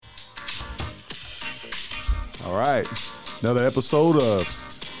All right. Another episode of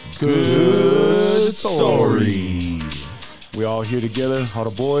Good Story. We all here together, all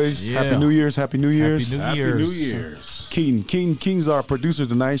the boys. Yeah. Happy New Year's. Happy New Year's. Happy New Year's. King's our producer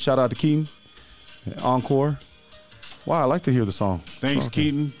tonight. Shout out to King. Encore. Wow, I like to hear the song. Thanks,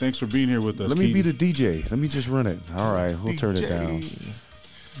 Keaton. Thanks for being here with us. Let me be the DJ. Let me just run it. All right, we'll turn it down.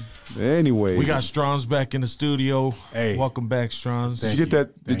 Anyway, We got Strong's back in the studio. Hey. Welcome back, Strong's. Did you get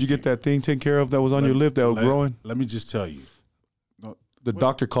that? Did you get that thing taken care of that was on your lip that was growing? Let me just tell you. The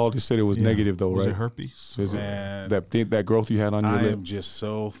doctor called and said it was negative though, Was right? it herpes? Is it Man, that growth you had on your I lip? am just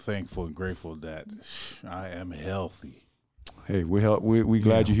so thankful and grateful that I am healthy. Hey, we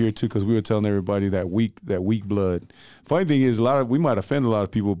glad you're here too, because we were telling everybody that weak blood. Funny thing is, we might offend a lot of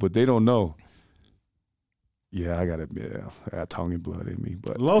people, but they don't know. Yeah, I got Tongan blood in me,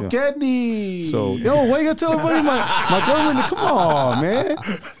 but Look at me. So why you gotta tell everybody my girlfriend? Come on, man.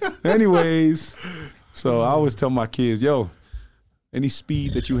 Anyways, so I always tell my kids, any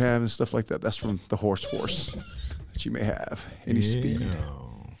speed that you have and stuff like that, that's from the horse force that you may have. Any speed.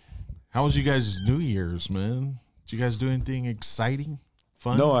 How was you guys' New Year's, man? Did you guys do anything exciting,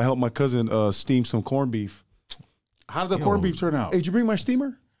 fun? No, I helped my cousin steam some corned beef. How did the corned beef turn out? Hey, did you bring my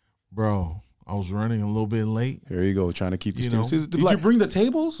steamer? Bro, I was running a little bit late. Here you go, trying to keep the You steamer. know. Did you bring the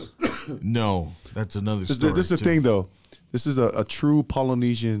tables? No, that's another story. This is the thing, though. This is a true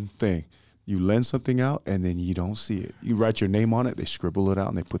Polynesian thing. You lend something out, and then you don't see it. You write your name on it, they scribble it out,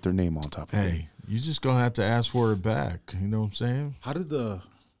 and they put their name on top of it. Hey, you just gonna have to ask for it back. You know what I'm saying? How did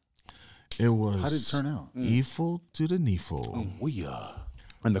it turn out? Evil to the needful.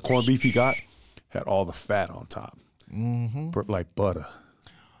 And the corned beef he got had all the fat on top, like butter.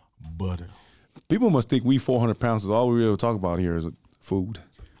 Butter. People must think we 400 pounds is all we really talk about here is food.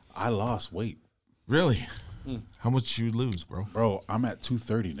 I lost weight. Really? How much you lose, bro? Bro, I'm at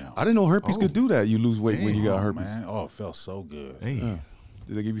 230 now. I didn't know herpes could do that. You lose weight when you got herpes. Man. Oh, it felt so good. Hey,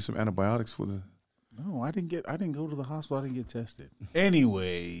 Did they give you some antibiotics for the? No, I didn't go to the hospital. I didn't get tested.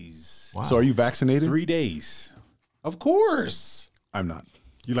 Anyways. wow. So are you vaccinated? 3 days. Of course. I'm not.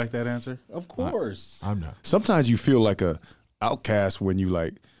 You like that answer? Of course. I'm not. Sometimes you feel like a outcast when you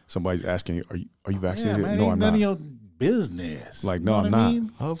somebody's asking you, are you vaccinated? man, No, ain't I'm none not. of your business. Like, You no, know I'm what I not.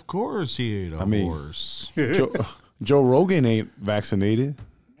 mean? Of course he ain't a mean- horse. Joe Rogan ain't vaccinated,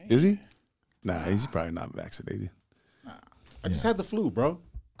 is he? Nah, he's probably not vaccinated. I just had the flu, bro.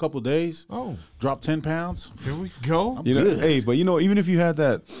 Couple days. Oh, Dropped 10 pounds. here we go. You know, Good. hey, but even if you had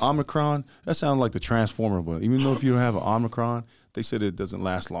that Omicron, that sounds like the Transformer. But even though if you don't have an Omicron, they said it doesn't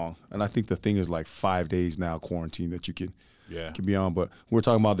last long. And I think the thing is like 5 days now quarantine that you can be on. But we're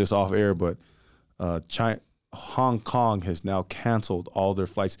talking about this off air. But Hong Kong has now canceled all their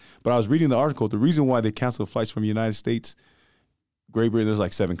flights. But I was reading the article. The reason why they canceled flights from the United States, Great Britain, there's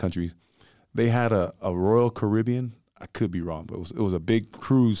like 7 countries. They had a Royal Caribbean. I could be wrong, but it was a big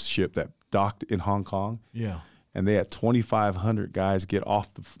cruise ship that docked in Hong Kong. Yeah. And they had 2,500 guys get off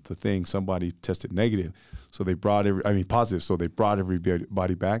the thing. Somebody tested negative. So they brought positive. So they brought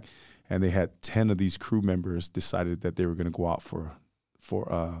everybody back. And they had 10 of these crew members decided that they were going to go out for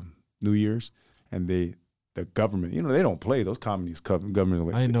New Year's. And the government, they don't play. Those communist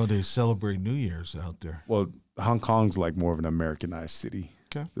governments. I know they celebrate New Year's out there. Well, Hong Kong's like more of an Americanized city.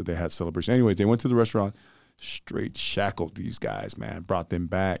 Okay. That they had celebration. Anyways, they went to the restaurant, straight shackled these guys, man. Brought them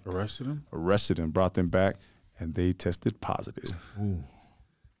back. Arrested them, brought them back. And they tested positive. Ooh.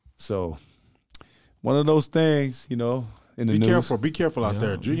 So, one of those things, in the Be news. Be careful out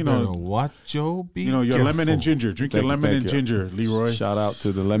there. You know, watch your be your careful. lemon and ginger. Drink your lemon and ginger, Leroy. Shout out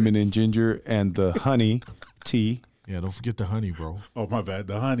to the lemon and ginger and the honey tea. Yeah, don't forget the honey, bro. Oh, my bad.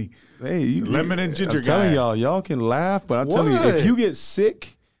 The honey. Hey, Lemon and ginger I'm telling guy. y'all can laugh, but I'm telling you, What? if you get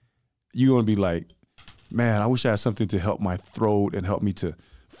sick, you're going to be like, man, I wish I had something to help my throat and help me to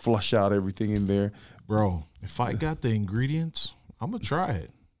flush out everything in there. Bro, if I got the ingredients, I'm going to try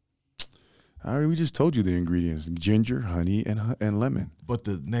it. We just told you the ingredients: ginger, honey, and lemon. But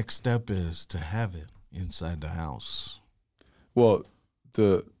the next step is to have it inside the house. Well,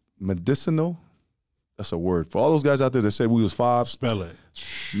 the medicinal, that's a word. For all those guys out there that said we was five, Spell it.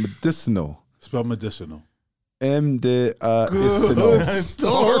 medicinal. Spell medicinal. Medicinal.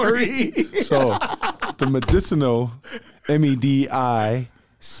 Story. So the medicinal, medici.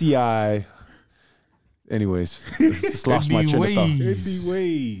 Anyways, just lost my train of thought.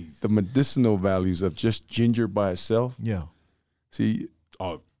 Anyways. The medicinal values of just ginger by itself. Yeah. See,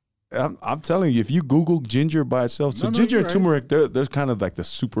 Oh, I'm telling you, if you Google ginger by itself, so No, ginger you're and turmeric, they're kind of like the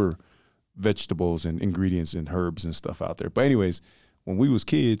super vegetables and ingredients and herbs and stuff out there. But anyways, when we was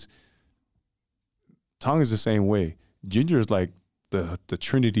kids, Tongue is the same way. Ginger is like the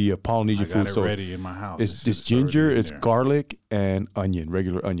trinity of Polynesian food. I got it ready in my house. It's ginger, it's garlic, and onion,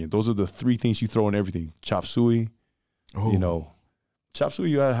 regular onion. Those are the three things you throw in everything. Chop suey, chop suey,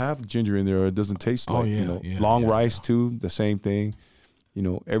 you gotta have ginger in there or it doesn't taste like, long rice too, the same thing.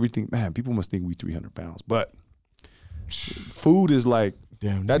 Everything. Man, people must think we 300 pounds. But food is like,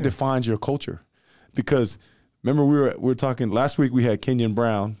 that defines your culture. Because remember we were talking, last week we had Kenyon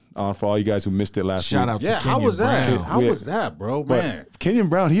Brown on for all you guys who missed it last week. Shout out to Kenyon how was that? Brown. How was that, bro? Man. Kenyon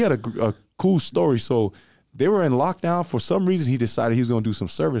Brown, he had a cool story. So they were in lockdown. For some reason, he decided he was going to do some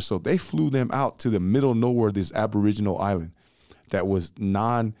service. So they flew them out to the middle of nowhere, this Aboriginal island that was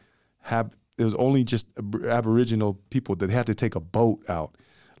it was only just Aboriginal people that had to take a boat out,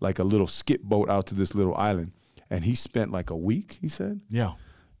 like a little skip boat out to this little island. And he spent like a week, he said,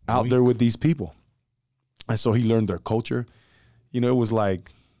 out there with these people. And so he learned their culture. It was like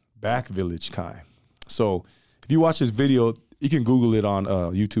back village kind. So if you watch this video, you can Google it on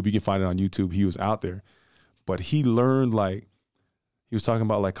YouTube. You can find it on YouTube. He was out there. But he learned, like, he was talking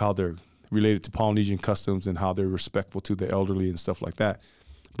about like how they're related to Polynesian customs and how they're respectful to the elderly and stuff like that.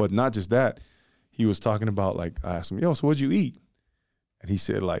 But not just that. He was talking about, like, I asked him, so what'd you eat? And he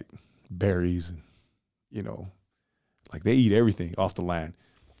said, like, berries and, like they eat everything off the land.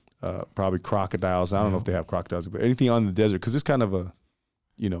 Probably crocodiles. I don't know if they have crocodiles, but anything on the desert, because it's kind of a,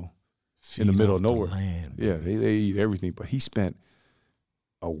 in the middle of nowhere. Yeah, they eat everything. But he spent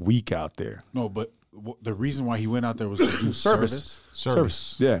a week out there. No, but the reason why he went out there was to do service.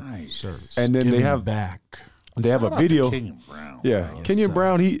 Yeah. Nice. Service. And then they have Shout a video. Kenyon Brown. Yeah, Kenyon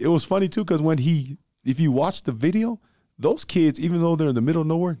Brown. It was funny too, because if you watch the video, those kids, even though they're in the middle of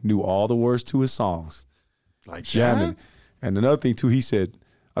nowhere, knew all the words to his songs, like jamming. And another thing too, he said,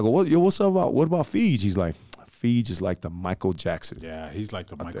 I go, what's up about? What about Fiji? He's like, Fiji is like the Michael Jackson. Yeah, he's like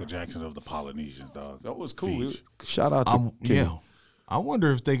the Michael Jackson of the Polynesians, dog. That was cool. Shout out to Kenyon. Yeah, I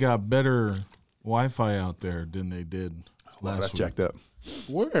wonder if they got better Wi-Fi out there than they did last week. That's jacked up.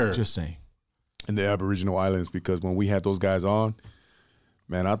 Where? Just saying. In the Aboriginal Islands, because when we had those guys on,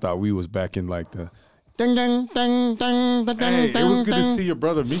 man, I thought we was back in like the ding ding ding ding ding. Hey, it was good to see your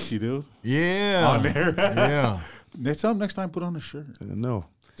brother Missy, dude. Yeah, on there. Yeah. Next time, put on a shirt. No,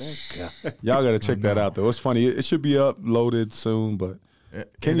 thank God. Y'all got to check that out though. It's funny. It should be uploaded soon, but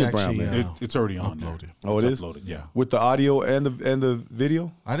Kenyon Brown, man, it's already on uploaded. There. Oh, it is uploaded. Yeah, with the audio and the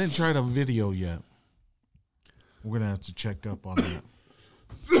video. I didn't try the video yet. We're gonna have to check up on that.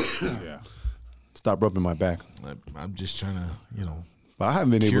 Yeah. Stop rubbing my back. I'm just trying to, But I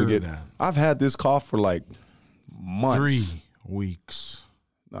haven't been able to get that. I've had this cough for like months. 3 weeks.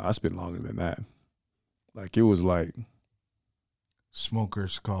 No, it's been longer than that. Like it was like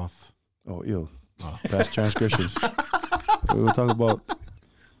Smoker's cough. Oh, ew. Past transgressions. We were talking about,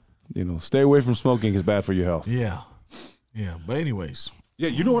 stay away from smoking is bad for your health. Yeah. Yeah. But anyways. Yeah,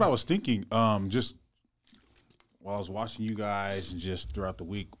 you know what I was thinking? Just while I was watching you guys and just throughout the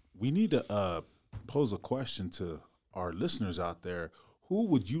week, we need to pose a question to our listeners out there. Who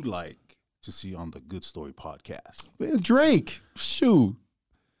would you like to see on the Good Story podcast? Man, Drake. Shoot.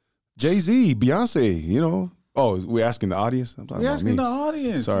 Jay-Z, Beyonce, Oh, we're asking the audience? We're asking the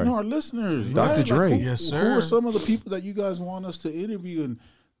audience, Sorry. our listeners. Dr. Dre. Yes, sir. Who are some of the people that you guys want us to interview and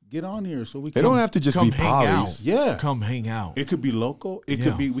get on here so we can... They don't have to just be polys. Yeah. Come hang out. It could be local. It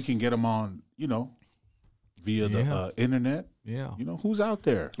could be, we can get them on, via the internet. Yeah. Who's out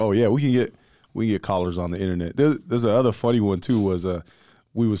there? Oh, yeah, we can get callers on the internet. There's another funny one, too, was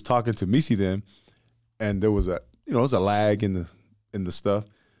we was talking to Missy then, and there was a lag in the stuff.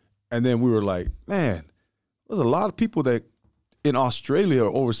 And then we were like, man, there's a lot of people that in Australia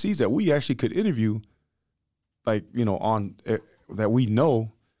or overseas that we actually could interview, like, on that we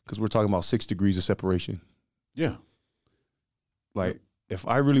know, because we're talking about 6 degrees of separation. Yeah. Like, if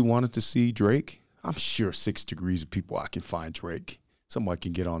I really wanted to see Drake, I'm sure 6 degrees of people I can find Drake. Somebody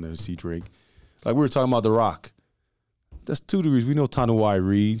can get on there and see Drake. Like we were talking about The Rock. That's 2 degrees. We know Tanawai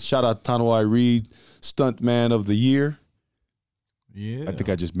Reed. Shout out to Tanawai Reed, stunt man of the year. Yeah. I think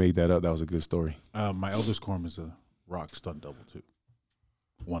I just made that up. That was a good story. My eldest Corm is a Rock stunt double too.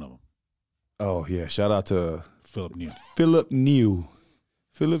 One of them. Oh yeah! Shout out to Philip New. Philip New.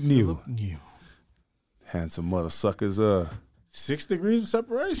 Handsome mother suckers. 6 degrees of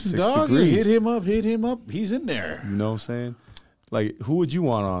separation, 6 dog. degrees. Hit him up. He's in there. You know what I'm saying? Like, who would you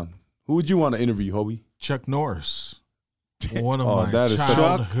want on? Who would you want to interview, Hobie? Chuck Norris. One of my that is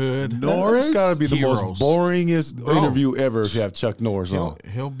childhood Norris. It's got to be the heroes. most boringest interview ever if you have Chuck Norris on.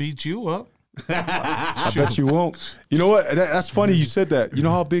 He'll beat you up. I bet you won't. You know what? That's funny you said that. You know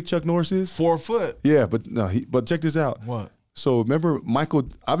how big Chuck Norris is? 4 foot. Yeah, but no. But check this out. What? So remember Michael?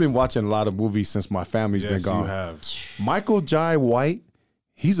 I've been watching a lot of movies since my family's been gone. You have. Michael Jai White,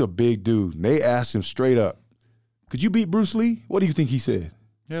 he's a big dude. And they asked him straight up, "Could you beat Bruce Lee?" What do you think he said?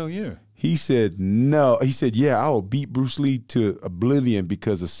 Hell yeah. He said no. He said, "Yeah, I will beat Bruce Lee to oblivion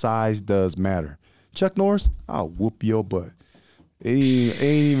because the size does matter." Chuck Norris, I'll whoop your butt. Ain't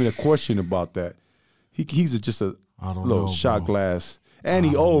even a question about that. He's just a little shot glass. And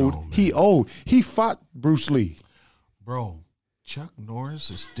he old. He fought Bruce Lee. Bro, Chuck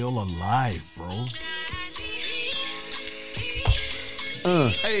Norris is still alive, bro.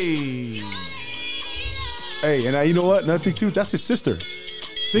 Hey, and you know what? Another thing too, that's his sister.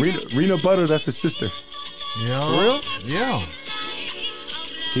 Rena Butter, that's his sister. Yeah. For real? Yeah.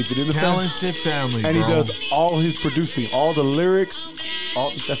 Keep it in the Talented family, and bro. he does all his producing, all the lyrics.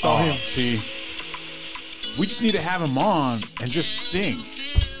 That's all him. See, we just need to have him on and just sing.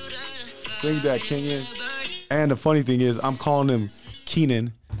 Sing that, Kenyon. And the funny thing is, I'm calling him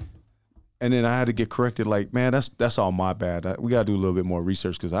Keenan, and then I had to get corrected. Like, man, that's all my bad. We gotta do a little bit more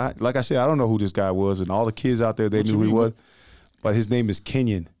research because like I said, I don't know who this guy was, and all the kids out there they knew who he was, but his name is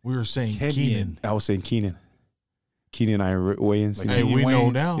Kenyon. We were saying Keenan. I was saying Keenan. Keenan Iron Wayans. Like, Hey, we know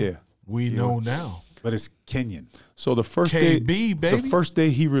Wayans. now. Yeah, we know now. But it's Kenyon. So the first KB, day, baby. the first day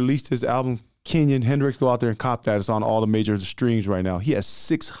he released his album, Kenyon Hendrix, go out there and cop that. It's on all the major streams right now. He has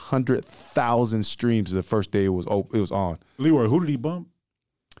 600,000 streams the first day it was on. Leroy, who did he bump?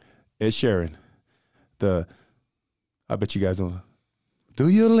 Ed Sheeran. I bet you guys don't know. Do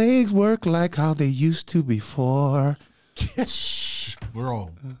your legs work like how they used to before? Bro.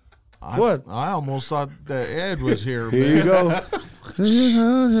 What? I almost thought that Ed was here, man. Here you go.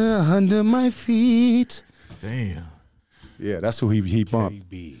 Under my feet. Damn. Yeah, that's who he bumped.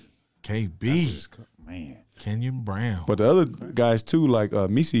 KB. Man. Kenyon Brown. But the other guys too, like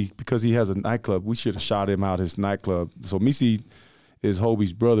Missy, because he has a nightclub, we should have shot him out his nightclub. So Missy is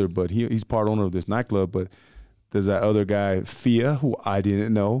Hobie's brother, but he's part owner of this nightclub. But there's that other guy, Fia, who I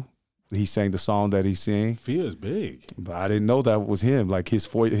didn't know. He sang the song that he sang. Fia is big. But I didn't know that was him. Like his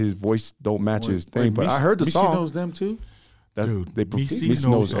voice don't match his thing. But I heard the Missy song. knows them too? Dude, Missy knows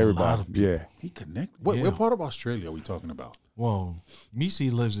knows a everybody. lot of people. Yeah. He connected. What part of Australia are we talking about? Well, Missy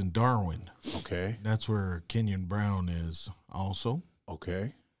lives in Darwin. Okay. That's where Kenyon Brown is also.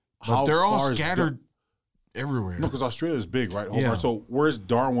 Okay. But they're all scattered everywhere. No, because Australia is big, right? Yeah. So where's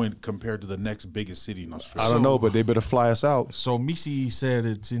Darwin compared to the next biggest city in Australia? I don't know, but they better fly us out. So Missy said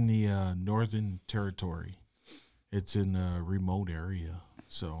it's in the Northern Territory. It's in a remote area.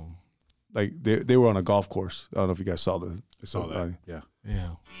 So Like they were on a golf course. I don't know if you guys saw the. I saw that. Yeah.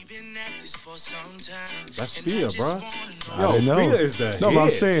 That's Fia, bro. I didn't know. Fia is the No, but I'm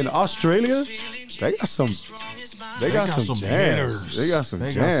hit. saying Australia, they got some. They got some jams. hitters. They got some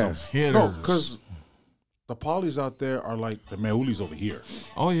They jams. got some hitters. No, because the Paulies out there are like the Meulis over here.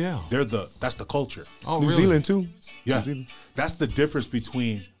 Oh yeah. That's the culture. Oh New really? Zealand too. Yeah. That's the difference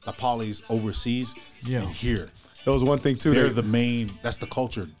between the Paulies overseas and here. That was one thing too. They're the main. That's the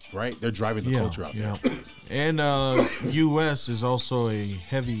culture, right? They're driving the culture out there. And U.S. is also a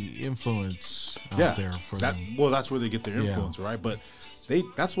heavy influence out there for them. Well, that's where they get their influence, right? But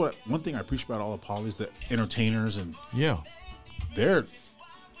that's what one thing I appreciate about all the Paulies, the entertainers, and they're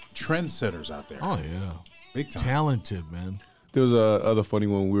trendsetters out there. Oh yeah, big time, talented, man. There was a other funny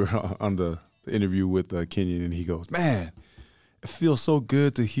one. We were on the interview with Kenyon, and he goes, "Man, it feels so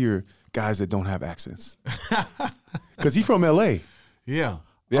good to hear guys that don't have accents." Because he's from L.A. Yeah.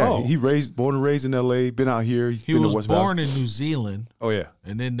 Yeah, he born and raised in L.A., been out here. He was born in New Zealand. Oh, yeah.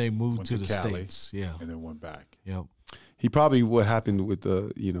 And then they moved to the Cali, States. Yeah. And then went back. Yep. He probably, what happened with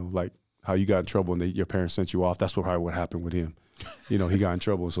like how you got in trouble and your parents sent you off, that's probably what happened with him. He got in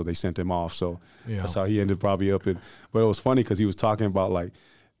trouble, so they sent him off. So that's how he ended probably up in. But it was funny because he was talking about I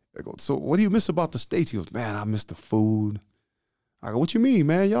go, so what do you miss about the States? He goes, man, I miss the food. I go, what you mean,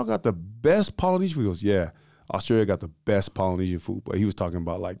 man? Y'all got the best Polynesian food. He goes, yeah, Australia got the best Polynesian food. But he was talking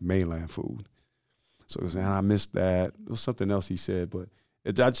about like mainland food. So he goes, man, I missed that. There was something else he said, but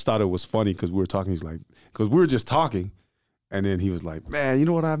I just thought it was funny because we were talking. He's like, because we were just talking. And then he was like, man, you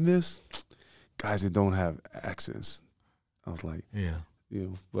know what I miss? Guys that don't have accents. I was like,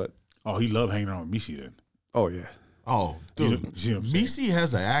 but. Oh, he loved hanging around with Missy then. Oh, yeah. Oh, dude. You know what I'm saying? Missy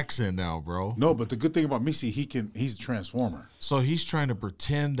has an accent now, bro. No, but the good thing about Missy, he's a transformer. So he's trying to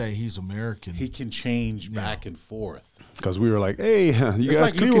pretend that he's American. He can change back and forth. Because we were like, hey, you It's guys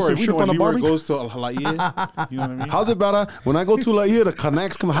like cooking Leroy. some We shrimp know on when the Leroy barbecue? goes to Hawaii. You know what I mean? How's it, brother? When I go to Laia, the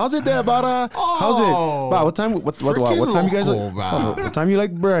connects come. How's it there, brother? How's it? What time? What time you guys? What time you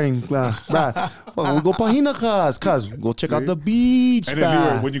like brain? Well, we go Pahina, cuz go check out the beach. And then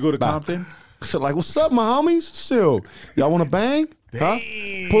Leroy, when you go to Compton, So like, what's up, my homies? Still, y'all want to bang? Huh?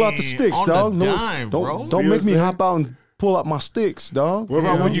 Pull out the sticks, on dog. the No, dime, bro. don't make me hop out and pull out my sticks, dog. What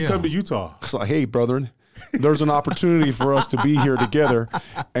about when you yeah. come to Utah? It's like, hey, brethren, there's an opportunity for us to be here together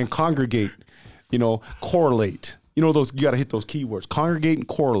and congregate, correlate. Those, you got to hit those keywords, congregate and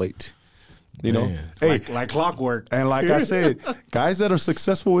correlate. Man. Hey, Like clockwork. and like I said, guys that are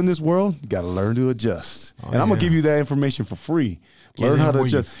successful in this world, you got to learn to adjust. And I'm going to give you that information for free. Learn how to where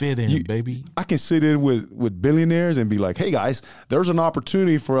you fit in, baby. I can sit in with billionaires and be like, hey, guys, there's an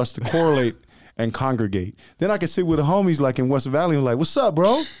opportunity for us to correlate and congregate. Then I can sit with the homies like in West Valley and like, what's up,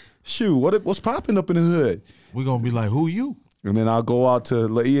 bro? Shoot, what's popping up in the hood? We're going to be like, who you? And then I'll go out to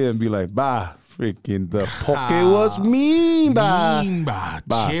La Ia and be like, bah, freaking the poke was mean, bah. Mean by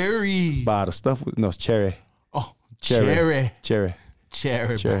cherry. Bah, the stuff was, no, it's cherry. Oh, Cherry. Cherry.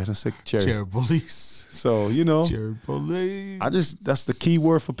 That's like cherry. Cherry police. So, Cherry police. that's the key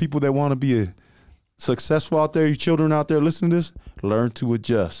word for people that want to be successful out there. You children out there listening to this, learn to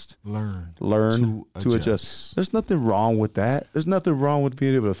adjust. Learn to adjust. There's nothing wrong with that. There's nothing wrong with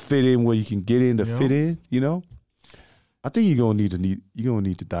being able to fit in where you can get in to fit in, I think you're gonna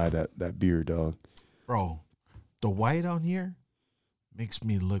need to dye that beard, dog. Bro, the white on here makes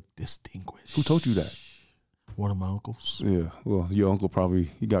me look distinguished. Who told you that? One of my uncles. Yeah, well, your uncle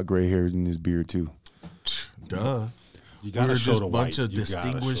he got gray hair in his beard too. Duh. You got to show the white. Bunch of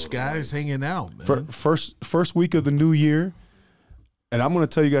distinguished guys hanging out, man. First week of the new year, and I'm going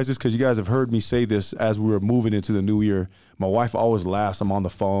to tell you guys this because you guys have heard me say this as we were moving into the new year. My wife always laughs. I'm on the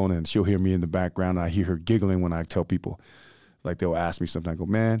phone, and she'll hear me in the background, and I hear her giggling when I tell people. Like, they'll ask me something. I go,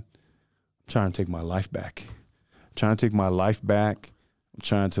 man, I'm trying to take my life back. I'm trying to take my life back. I'm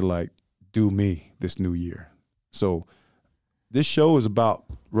trying to, do me this new year. So this show is about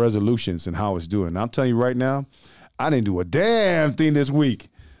resolutions and how it's doing. And I'm telling you right now, I didn't do a damn thing this week.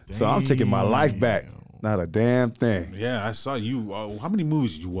 Damn. So I'm taking my life back. Not a damn thing. Yeah, I saw you. How many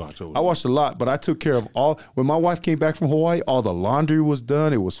movies did you watch over there? I watched a lot, but I took care of all. When my wife came back from Hawaii, all the laundry was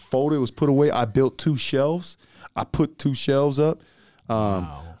done. It was folded. It was put away. I built 2 shelves. I put 2 shelves up.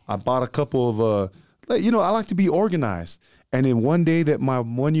 Wow. I bought a couple of, I like to be organized. And then one day that my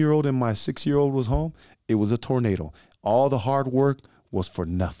 1-year-old and my 6-year-old was home, it was a tornado. All the hard work was for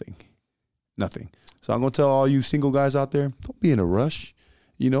nothing. Nothing. So I'm going to tell all you single guys out there, don't be in a rush.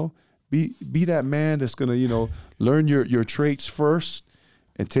 Be that man that's going to, learn your traits first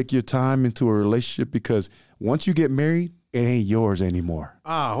and take your time into a relationship, because once you get married, it ain't yours anymore.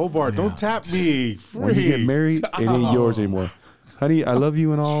 Hobart, don't tap me. When you get married, it ain't yours anymore. Honey, I love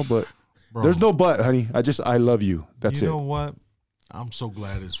you and all, but there's no but, honey. I love you. That's it. You know what? I'm so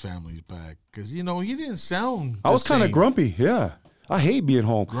glad his family's back, because, he didn't sound I was kind of grumpy, yeah. I hate being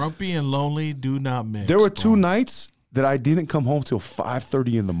home. Grumpy and lonely do not mix. There were 2 nights that I didn't come home till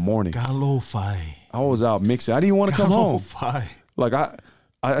 5:30 in the morning. Gallo-fi. I was out mixing. I didn't want to come home. Like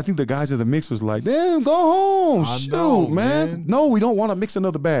I think the guys at the mix was like, damn, go home. Shoot, man. No, we don't want to mix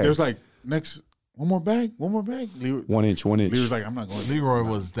another bag. There's next, one more bag. Leroy, 1 inch. Leroy's like, I'm not going. Leroy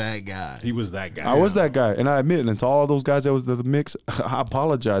was that guy. He was that guy. I was that guy. And I admit, and to all those guys that was at the mix, I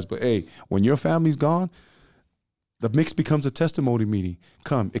apologize. But hey, when your family's gone, the mix becomes a testimony meeting.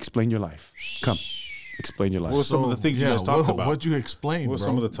 Come, explain your life. Come, explain your life. What were some of the things you guys talked about? What'd you explain, What were bro?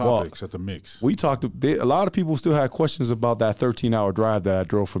 some of the topics at the mix? We talked. A lot of people still had questions about that 13-hour drive that I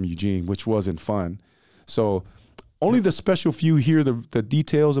drove from Eugene, which wasn't fun. So only the special few hear the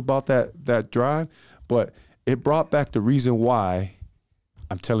details about that drive, but it brought back the reason why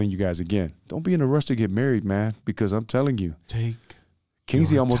I'm telling you guys again. Don't be in a rush to get married, man, because I'm telling you.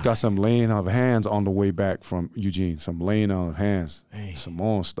 Kingsley almost got some laying of hands on the way back from Eugene. Some laying on of hands,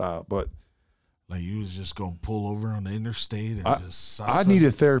 Simone style. But like, you was just gonna pull over on the interstate and I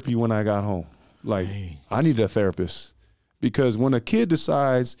needed therapy when I got home. I needed a therapist, because when a kid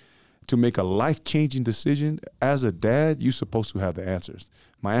decides to make a life-changing decision as a dad, you're supposed to have the answers.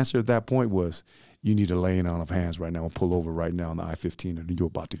 My answer at that point was, you need a laying on of hands right now and pull over right now on the I-15, and you're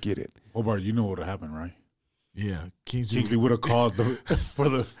about to get it. Hobart, you know what would happened, right? Yeah, Kingsley would have called for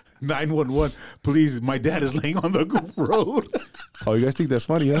the 911. Please, my dad is laying on the road. Oh, you guys think that's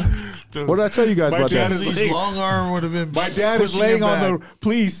funny, huh? What did I tell you guys about that? His long arm would have been. My dad is laying on the.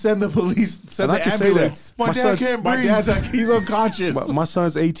 Please send the police. Send the ambulance. My dad can't breathe. My dad's he's unconscious. My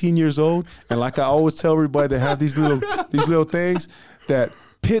son's 18 years old, and like I always tell everybody that have these little things, that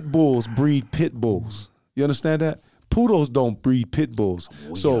pit bulls breed pit bulls. You understand that? Poodles don't breed pit bulls.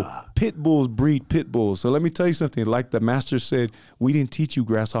 So pit bulls breed pit bulls. So let me tell you something. Like the master said, we didn't teach you,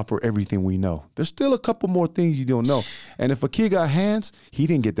 grasshopper, everything we know. There's still a couple more things you don't know. And if a kid got hands, he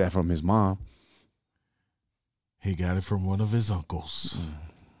didn't get that from his mom. He got it from one of his uncles.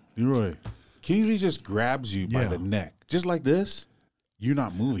 Leroy, Kingsley just grabs you by the neck, just like this. You're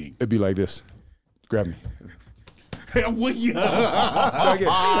not moving. It'd be like this. Grab me. What you? Try again.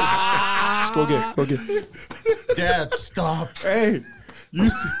 Go get. Dad, stop. Hey, you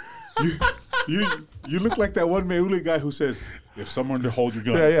look like that one Meuli guy who says, if someone to hold your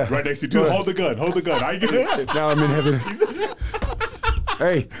gun, right next to you, hold the gun. I get it. Now I'm in heaven.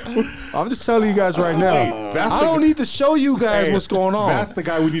 Hey, I'm just telling you guys right now. Hey, I don't need to show you guys what's going on. That's the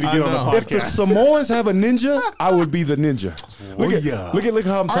guy we need to get on the podcast. If the Samoans have a ninja, I would be the ninja. Look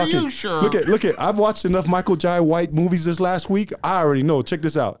how I'm talking. Are you sure? Look at. I've watched enough Michael Jai White movies this last week. I already know. Check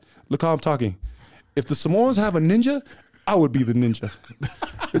this out. Look how I'm talking. If the Samoans have a ninja, I would be the ninja.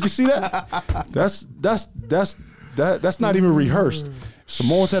 Did you see that? That's not even rehearsed.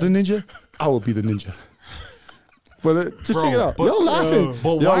 Samoans had a ninja, I would be the ninja. But just check it out. Y'all laughing.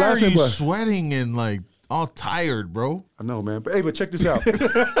 But Y'all why laughing, are you but sweating and like all tired, bro? I know, man. But check this out.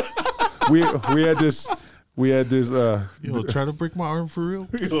 we had this. Yo, try to break my arm for real?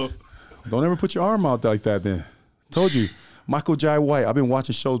 Don't ever put your arm out like that. Then told you, Michael Jai White. I've been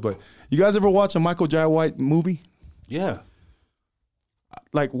watching shows, but you guys ever watch a Michael Jai White movie? Yeah.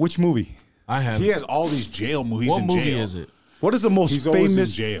 Like which movie? I have. He has all these jail movies. What in movie jail. is it? What is the most He's always in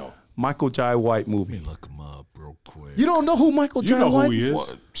famous jail. Michael Jai White movie? Let me look him up real quick. You don't know who Michael Jai You know White who he is.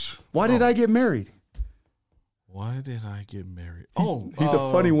 What? Why did I get married? Why did I get married? He's the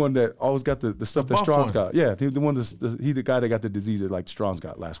funny one that always got the stuff that buff Strong's one. got. Yeah, he's the one he's the guy that got the disease that like Strong's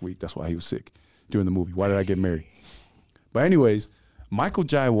got last week. That's why he was sick during the movie. Why did I get married? But anyways, Michael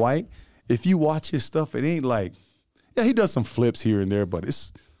Jai White, if you watch his stuff, it ain't like, yeah, he does some flips here and there, but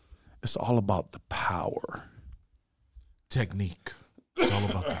it's all about the power. Technique. It's all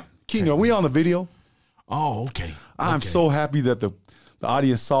about that. Keno, we on the video? Oh, okay. I'm so happy that the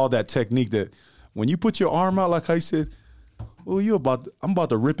audience saw that technique, that when you put your arm out, like I said, well, I'm about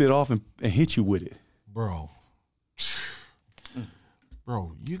to rip it off and hit you with it. Bro,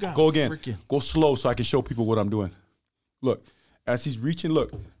 you got Go again. freaking. Go slow so I can show people what I'm doing. Look, as he's reaching,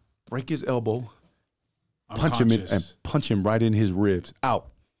 look, break his elbow, punch him right in his ribs. Out.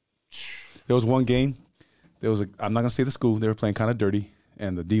 There was one game. I'm not gonna say the school. They were playing kind of dirty,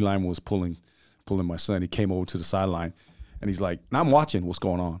 and the D line was pulling my son. He came over to the sideline, and he's like, and I'm watching what's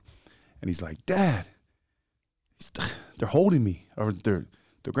going on, and he's like, Dad, they're holding me, or they're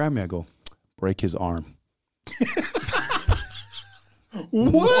grabbing me. I go, break his arm.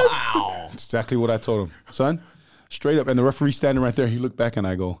 What? Wow. Exactly what I told him, son. Straight up, and the referee standing right there. He looked back, and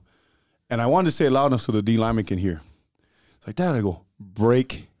I go, and I wanted to say it loud enough so the D lineman can hear. It's like, Dad, I go,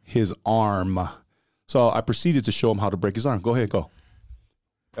 break his arm. So I proceeded to show him how to break his arm. Go ahead, go.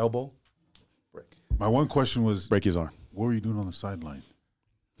 Elbow, break. My one question was, Break his arm. what were you doing on the sideline?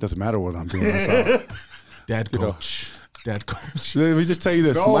 Doesn't matter what I'm doing. That's all. Dad coach. Dad coach. Let me just tell you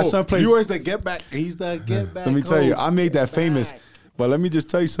this. My son played. You always the get back. He's the get back. Let me tell you, I made that Get famous. back. But let me just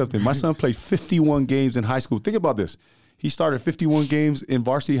tell you something. My son played 51 games in high school. Think about this. He started 51 games in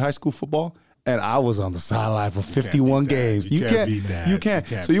varsity high school football, and I was on the sideline for 51 games. You can't beat that. You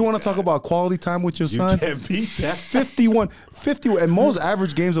can't. So you want to talk about quality time with your son? You can't beat that. 51, and most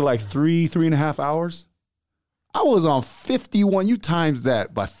average games are like 3.5 hours. I was on 51. You times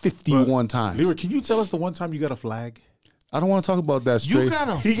that by 51 times. Leroy, can you tell us the one time you got a flag? I don't want to talk about that straight. You got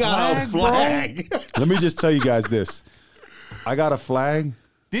a He flag, got a flag. bro? Let me just tell you guys this. I got a flag.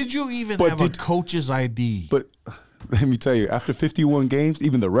 Did you even But have a coach's ID? But let me tell you, after 51 games,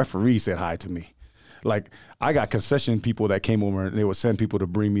 even the referee said hi to me. Like, I got concession people that came over and they would send people to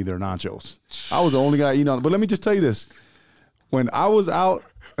bring me their nachos. I was the only guy eating on it. But let me just tell you this. When I was out,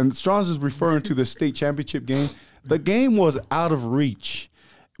 and Strong's is referring to the state championship game, the game was out of reach.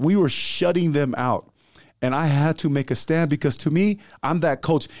 We were shutting them out. And I had to make a stand because to me, I'm that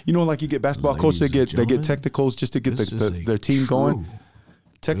coach. You know, like you get basketball coaches that get technicals just to get their team going.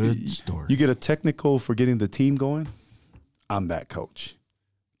 Good story. You get a technical for getting the team going. I'm that coach.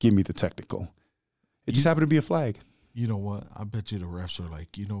 Give me the technical. It just happened to be a flag. You know what? I bet you the refs are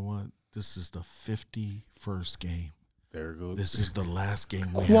like, you know what? This is the 51st game. There it goes. This is the last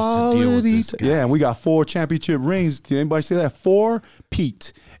game we have to deal with this guy. Yeah, and we got 4 championship rings. Can anybody say that? 4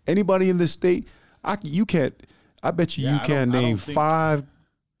 Pete. Anybody in this state? You can't. I bet you can't name 5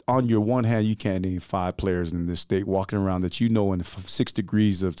 on your one hand. You can't name 5 players in this state walking around that you know in 6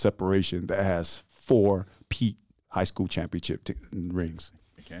 degrees of separation that has 4 Pete high school championship rings.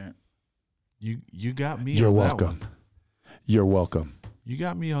 I can't. You got me. You're on welcome. That one. You're welcome. You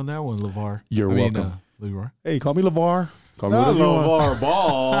got me on that one, LeVar. You're welcome. Leroy. Hey, call me LeVar. Call me Not whatever you want. LeVar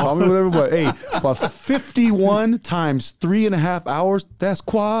Ball. Call me whatever, but hey, but 51 times 3.5 hours, that's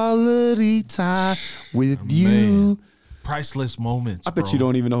quality time with you. priceless moments. I bet you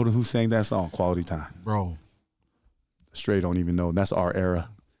don't even know who sang that song, Quality Time. Bro. Straight don't even know. That's our era.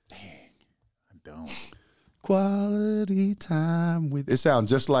 Dang, I don't. Quality time with. It sounds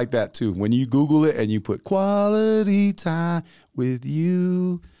just like that too. When you Google it and you put quality time with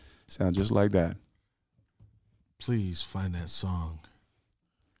you, sound just like that. Please find that song.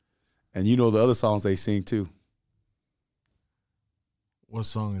 And you know the other songs they sing too. What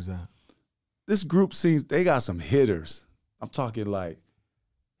song is that? This group sings. They got some hitters. I'm talking like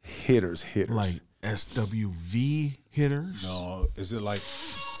hitters. Like SWV hitters? No, is it like?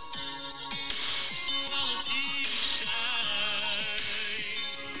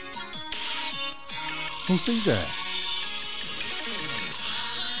 Who sings that?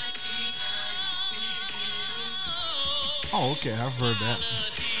 Oh, okay. I've heard that.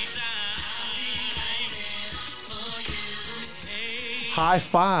 High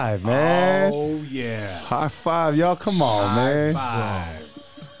Five, man. Oh yeah, High Five, y'all. Come on, man.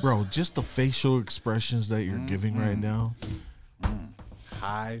 five. Bro, just the facial expressions that you're giving right now.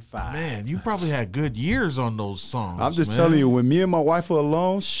 High five. Man, you probably had good years on those songs. I'm just man. telling you, when me and my wife are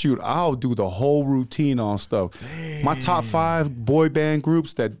alone, shoot, I'll do the whole routine on stuff. Dang. My top 5 boy band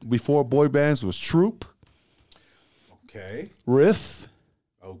groups that before boy bands was Troop, Okay. Riff,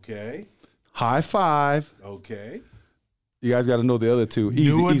 Okay. High Five. Okay. You guys got to know the other two.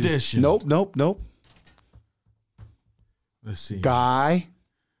 New Edition. Nope. Let's see. Guy.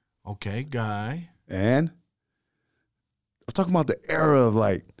 Okay, Guy. And I'm talking about the era of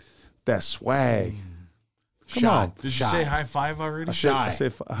like that swag. Come on. Did you say High Five already? Shy.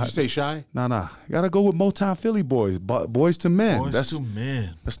 Did you say Shy? Nah. You got to go with Motown Philly Boys. Boys to Men. Boys to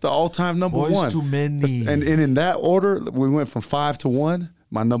Men. That's the all-time number Boys one. to Many. And in that order, we went from 5 to 1.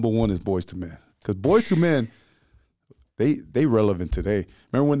 My number 1 is Boys to Men. Because Boys to Men, they relevant today.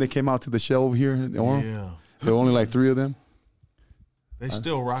 Remember when they came out to the show over here in Orem? Yeah. There were only like 3 of them. They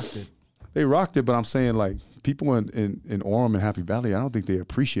still rocked it. They rocked it, but I'm saying like people in Orem and Happy Valley, I don't think they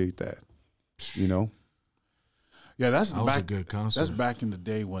appreciate that. You know? Yeah, that's That was back. a good concert. That's back in the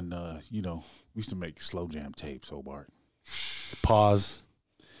day when we used to make slow jam tapes. Hobart. Pause.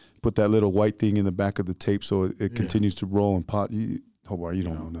 Put that little white thing in the back of the tape so it continues to roll and pause. Hobart, you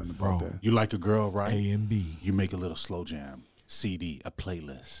don't know nothing about bro. that. You like a girl, right? A and B. You make a little slow jam CD, a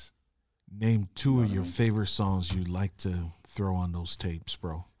playlist. Name 2 of your favorite songs you'd like to throw on those tapes,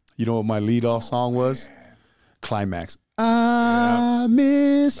 bro. You know what my lead-off song was? Climax. I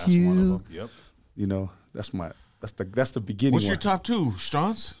miss That's you. one of them. Yep. You know, that's the beginning. What's your one. top 2,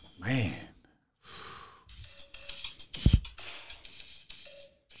 Strauss? Man.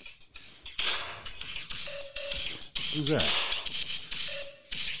 Who's that?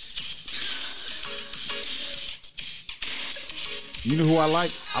 You know who I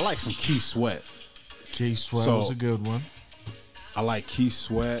like? I like some Keith Sweat. Keith Sweat So- was a good one. I like Keith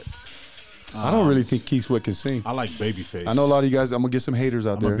Sweat. I don't really think Keith Sweat can sing. I like Babyface. I know a lot of you guys. I'm gonna get some haters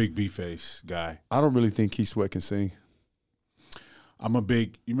out I'm there. a big B-face guy. I don't really think Keith Sweat can sing. I'm a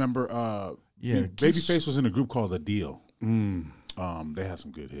big. You remember? Yeah, Babyface was in a group called The Deal. They had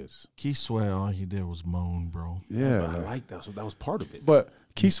some good hits. Keith Sweat, all he did was moan, bro. Yeah, But I like- like that. So that was part of it. but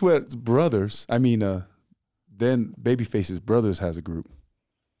Keith Sweat's brothers. Then Babyface's brothers has a group,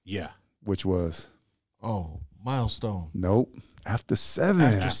 Yeah. which was Oh, Milestone. nope. After 7.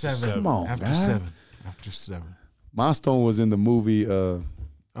 After 7. Come on, After man. 7. After 7. Milestone was in the movie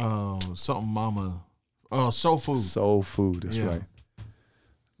Something Mama. Soul Food. Soul Food. That's Yeah. right.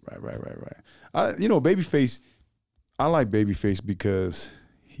 Right. Babyface. I like Babyface because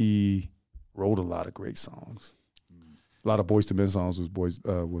he wrote a lot of great songs. A lot of Boys to Men songs was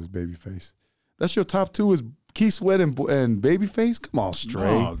Babyface. That's your top 2 is Keith Sweat and Babyface. Come on, straight.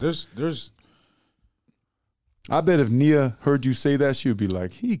 No, there's. I bet if Nia heard you say that, she would be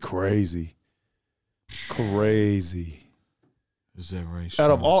like, "He crazy, crazy." Is that right?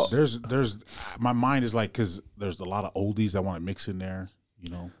 Out of all, There's. My mind is like because there's a lot of oldies I want to mix in there.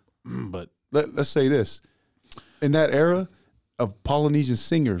 But let's say this: in that era of Polynesian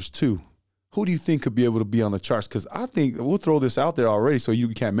singers too, who do you think could be able to be on the charts? Because I think we'll throw this out there already, so you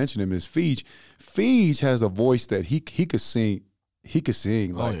can't mention him. Is Feej? Feej has a voice that he could sing. He could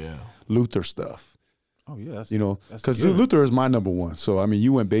sing like Luther stuff. oh yeah, that's, Because good. Luther is my number 1. So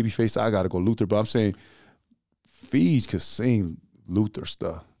you went Babyface, I got to go Luther. But I'm saying Feej could sing Luther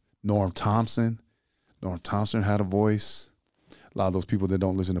stuff. Norm Thompson had a voice. A lot of those people that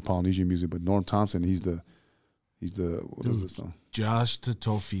don't listen to Polynesian music, but Norm Thompson, he's the what is this song? Josh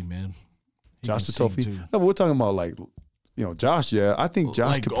Tatofi, man. He Josh can sing Tatofi. too. No, but we're talking about like, Josh. Yeah, I think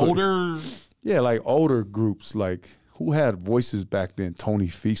Josh like could put, older. Yeah, like older groups. Like who had voices back then? Tony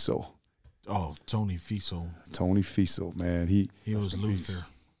Fiso. Oh, Tony Fiesel. Tony Fiesel, man. He was Luther.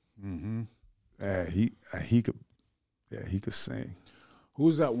 Mm-hmm. He could sing.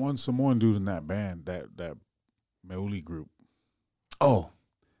 Who's that one Samoan dude in that band, that Meuli group? Oh,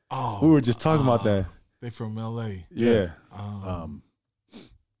 we were just talking about that. They from L.A. Yeah.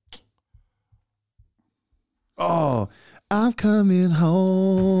 Oh, I'm coming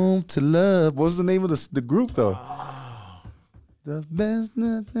home to love. What was the name of the group though? The best.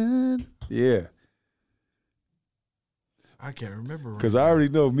 Yeah. I can't remember. Because I already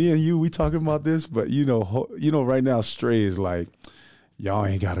know, me and you, we talking about this, but right now Stray is like, y'all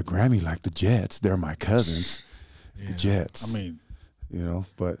ain't got a Grammy like the Jets. They're my cousins, the Jets. I mean,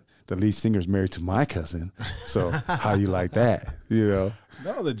 but the lead singer's married to my cousin. So how you like that? No,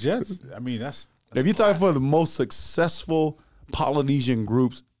 the Jets. I mean, that's if you're talking for the most successful Polynesian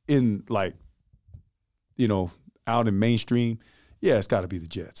groups in out in mainstream, yeah, it's got to be the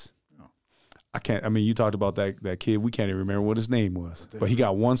Jets. I can't. I mean, you talked about that kid. We can't even remember what his name was, but he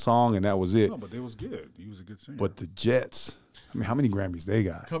got one song and that was it. No, but they was good. He was a good singer. But the Jets, I mean, how many Grammys they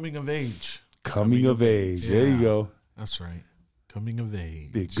got? Coming of Age. Coming of age. Yeah. There you go. That's right. Coming of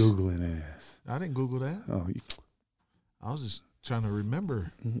Age. Big Googling ass. I didn't Google that. Oh, I was just trying to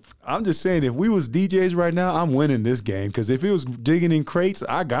remember. I'm just saying, if we was DJs right now, I'm winning this game. Because if it was digging in crates,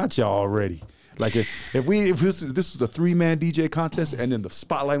 I got y'all already. Like if this was a 3-man DJ contest and then the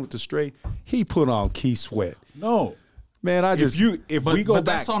spotlight with the Stray, he put on Key Sweat. No, man, if we go back,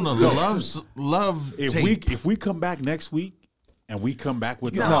 that's on the love. If we come back next week and we come back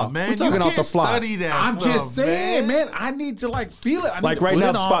with man, we're talking off the fly. I'm just saying, man. I need to feel it. I need to right put now,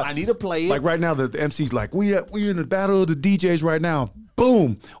 it on. I need to play it. Like right now, the MC's like, we in the battle of the DJs right now.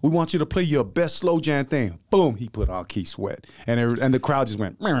 Boom, we want you to play your best slow jam thing. Boom, he put on Key Sweat, and the crowd just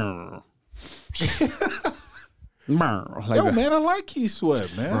went. Like yo, man, I like Key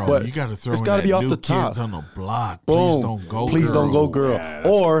Sweat, man. Bro, but you got to throw it's in got to that be off New the top. Kids on the Block. Boom. Please don't go, girl. Yeah,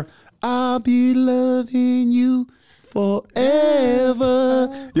 or I'll be loving you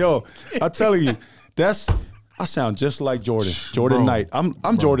forever. Yo, I'm telling you, I sound just like Jordan Knight.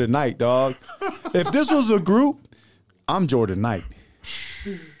 I'm Jordan Knight, dog. If this was a group, I'm Jordan Knight.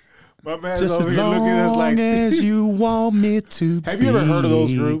 My man's just over as here looking at us like, as you want me to. Have you ever heard of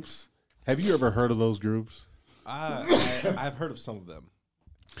those groups? Have you ever heard of those groups? I've heard of some of them.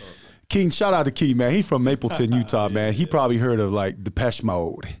 King, shout out to Key, man. He's from Mapleton, Utah, man. He probably heard of like Depeche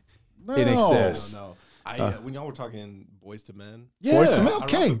Mode. In excess. No. When y'all were talking Boys to Men. Yeah. Boys to Men,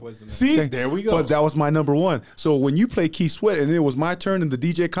 okay. See, there we go. But that was my number one. So when you play Key Sweat and it was my turn and the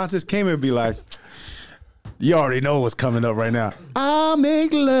DJ contest came in and be like, you already know what's coming up right now. I'll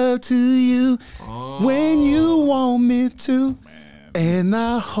make love to you when you want me to. And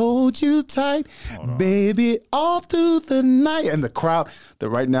I hold you tight, baby, all through the night. And the crowd,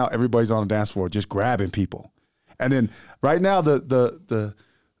 right now, everybody's on the dance floor just grabbing people. And then right now, the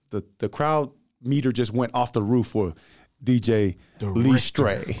crowd meter just went off the roof for DJ Lee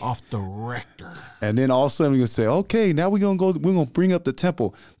Stray. Off the Rector. And then all of a sudden, we're going to say, okay, now we're going to bring up the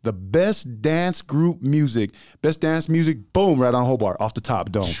tempo. The best dance music, boom, right on Hobart, off the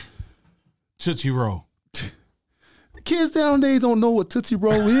top dome. Tootsie Roll. Kids nowadays don't know what Tootsie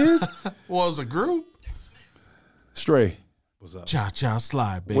Roll is. Well, it's a group. Stray. What's up? Cha-cha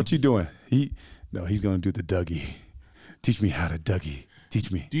slide, baby. What you doing? He's going to do the Dougie. Teach me how to Dougie.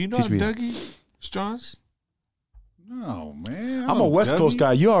 Teach me. Do you know Dougie, Strauss? No, man. I'm a West Coast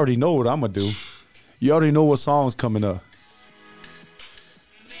guy. You already know what I'm going to do. You already know what song's coming up.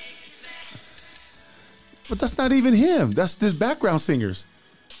 But that's not even him. That's this background singers.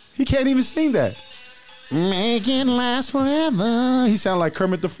 He can't even sing that. Make it last forever. He sound like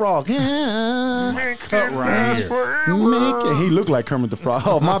Kermit the Frog. Yeah. Make it last forever. He looked like Kermit the Frog.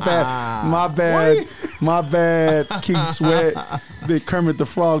 Oh, my bad. My bad. King Sweat. Big Kermit the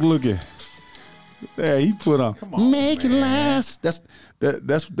Frog looking. There, he put on. Come on, Make it last.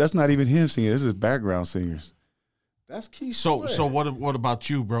 That's not even him singing. This is background singers. That's Key So Sweat. what about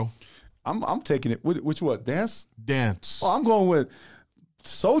you, bro? I'm taking it. Which what? Dance? Dance. Oh, I'm going with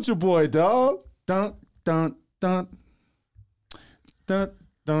Soulja Boy, dog. Dun dun dun dun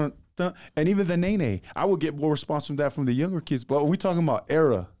dun dun. And even the Nene, I would get more response from that from the younger kids. But are we talking about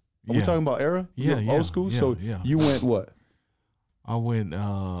era? Are we talking about era? Yeah, old school. So you went what? I went.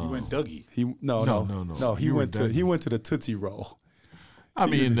 You went Dougie. No. He went to the Tootsie Roll. I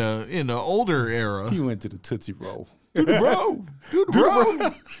mean, in the older era, He went to the Tootsie Roll. do the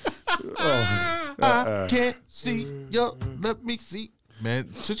bro. I can't see you. Let me see. Man,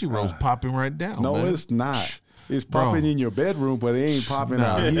 Tootsie Roll's popping right now. No, man. it's not. It's popping in your bedroom, but it ain't popping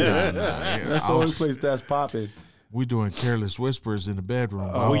out here. That's the only place that's popping. We doing careless whispers in the bedroom.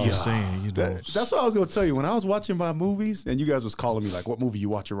 I was just saying, you know. That's what I was going to tell you. When I was watching my movies, and you guys was calling me like, what movie you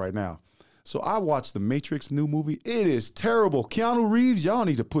watching right now? So I watched the Matrix new movie. It is terrible. Keanu Reeves, y'all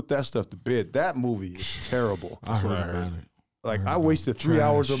need to put that stuff to bed. That movie is terrible. I heard about it. Like, I wasted 3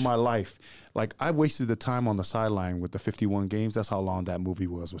 hours of my life. Like, I wasted the time on the sideline with the 51 games. That's how long that movie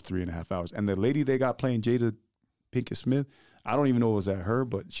was 3.5 hours. And the lady they got playing Jada Pinkett Smith, I don't even know it was that her,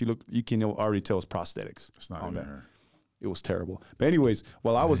 but she looked, you can already tell it's prosthetics. It's not on her. It was terrible. But anyways,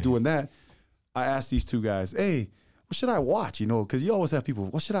 while I was doing that, I asked these two guys, hey, what should I watch? You know, because you always have people,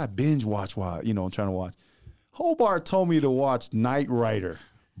 what should I binge watch while, you know, I'm trying to watch? Hobart told me to watch Knight Rider.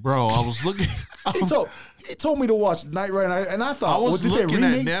 Bro, I was looking. He told me to watch Knight Rider, and I thought, I was looking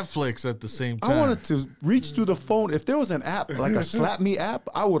at Netflix at the same time. I wanted to reach through the phone. If there was an app, like a slap me app,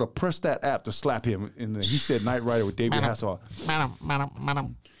 I would have pressed that app to slap him. And he said Knight Rider with David Hasselhoff.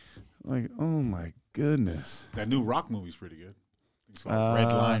 Madam. Like, oh my goodness. That new Rock movie's pretty good. It's called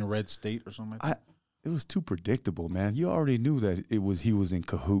Red Line, Red State or something like that. It was too predictable, man. You already knew that he was in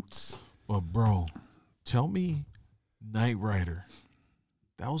cahoots. But bro, tell me Knight Rider.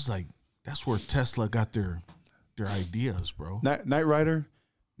 That's where Tesla got their ideas, bro. Knight Rider,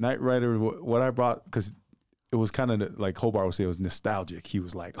 what I brought, because it was kind of like Hobart would say, it was nostalgic. He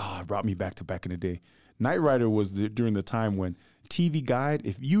was like, it brought me back to back in the day. Knight Rider was during the time when TV Guide,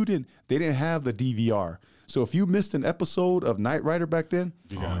 they didn't have the DVR. So if you missed an episode of Knight Rider back then,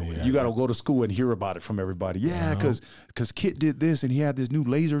 you got to go to school and hear about it from everybody. Yeah, because Kit did this and he had this new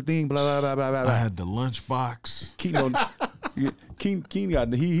laser thing, blah, blah, blah, blah, blah. I had the lunchbox. Keen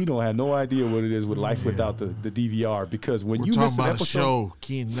got he don't have no idea what it is with life without the DVR, because when you miss an episode, show,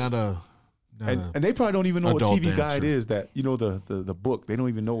 Keen, and they probably don't even know what TV Guide is. That, you know, the book, they don't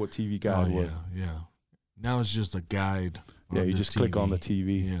even know what TV Guide was. Yeah. Now it's just a guide. Yeah, you just click on the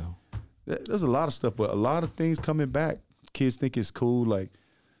TV. Yeah, there's a lot of stuff, but a lot of things coming back. Kids think it's cool. Like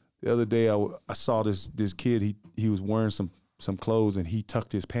the other day, I saw this kid. He was wearing some clothes and he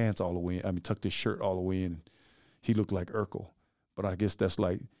tucked his pants all the way in. I mean, tucked his shirt all the way in. He looked like Urkel. But I guess that's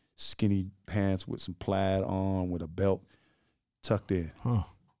like skinny pants with some plaid on with a belt tucked in. Huh.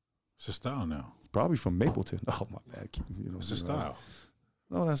 It's a style now. Probably from Mapleton. Oh, my bad. You know, it's a style.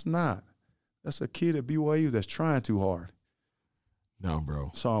 No, that's not. That's a kid at BYU that's trying too hard. No,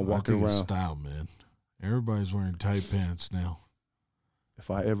 bro. Saw him walking around. It's style, man. Everybody's wearing tight pants now.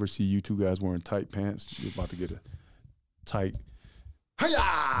 If I ever see you two guys wearing tight pants, you're about to get a tight.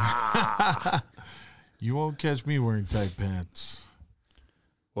 Hiya! You won't catch me wearing tight pants.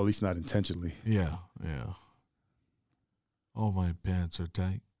 Well, at least not intentionally. Yeah. All my pants are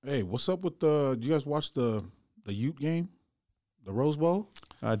tight. Hey, what's up with did you guys watch the Ute game? The Rose Bowl?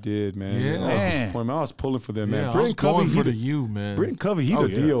 I did, man. Yeah. I was pulling for them, man. Britton Covey for the U, man. Britton Covey, he the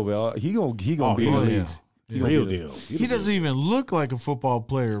deal, man. He gonna be in the leagues. Yeah. Real deal. He doesn't even look like a football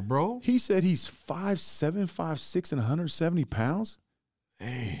player, bro. He said he's 5'7", 5'6", and 170 pounds.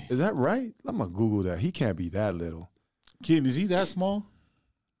 Hey. Is that right? I'm going to Google that. He can't be that little. Kid, is he that small?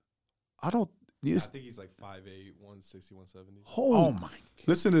 I think he's like 5'8", 160, 170. Oh, my.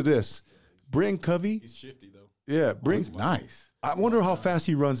 Listen to this. Britton Covey. He's shifty, though. Yeah. Nice. I wonder how fast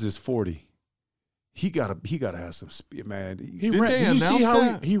he runs this 40. He gotta have some speed, man. He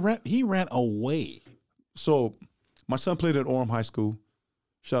ran away. So my son played at Orem High School.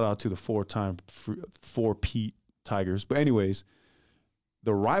 Shout out to the four Pete Tigers. But anyways,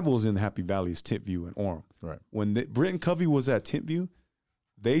 the rivals in Happy Valley is Timpview and Orem. Right. When Britton Covey was at Timpview,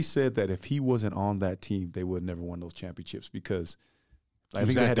 they said that if he wasn't on that team, they would have never won those championships because I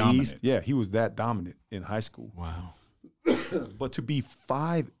think they had the East. Yeah, he was that dominant in high school. Wow. But to be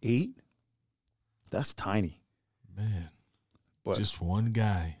 5'8", that's tiny. Man. But just one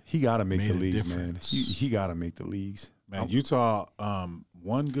guy. He got to make the leagues, man. He got to make the leagues. Man, Utah,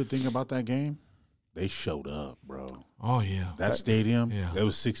 one good thing about that game, they showed up, bro. Oh, yeah. That stadium, it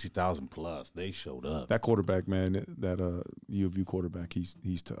was 60,000 plus. They showed up. That quarterback, man, that U of U quarterback,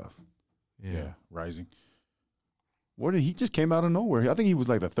 he's tough. Yeah, rising. He just came out of nowhere. I think he was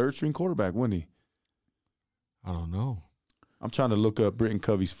like the third string quarterback, wasn't he? I don't know. I'm trying to look up Britton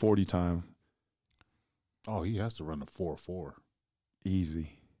Covey's 40 time. Oh, he has to run a 4.4.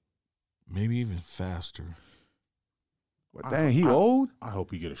 Easy. Maybe even faster. But dang, he old? I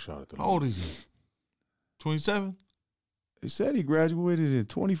hope he get a shot at the How old is he? 27? They said he graduated in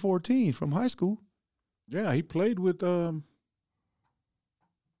 2014 from high school. Yeah, he played with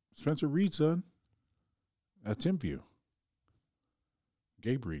Spencer Reed's son at Timpview.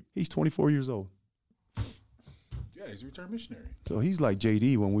 Gabe Reed. He's 24 years old. Yeah, he's a returned missionary. So he's like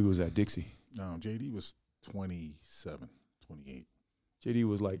JD when we was at Dixie. No, JD was 27, 28. JD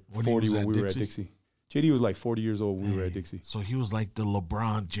was like 40 when we were at Dixie. JD was like 40 years old when we were at Dixie. So he was like the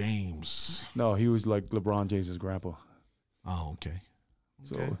LeBron James. No, he was like LeBron James's grandpa. Oh, okay.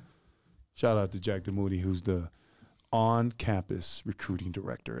 So shout out to Jack DeMoody, who's the on-campus recruiting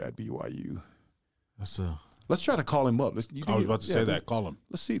director at BYU. Let's try to call him up. I was about to say that. Call him.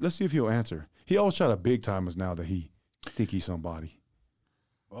 Let's see if he'll answer. He always try to big time us now that he think he's somebody.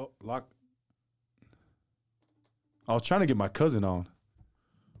 Well, lock. I was trying to get my cousin on.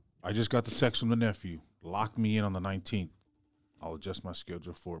 I just got the text from the nephew. Lock me in on the 19th. I'll adjust my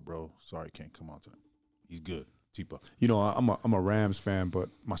schedule for it, bro. Sorry, can't come on tonight. He's good. Tipa. You know, I'm a Rams fan, but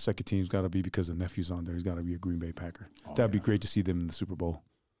my second team's got to be because the nephew's on there. He's got to be a Green Bay Packer. That'd be great to see them in the Super Bowl.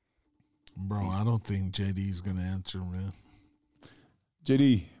 Bro, I don't think JD's going to answer, man.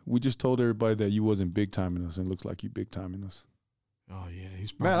 JD, we just told everybody that you wasn't big timing us, and it looks like you big timing us. Oh, yeah.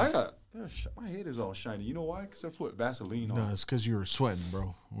 He's probably, man, my head is all shiny. You know why? Because I put Vaseline on. No, it's because you were sweating,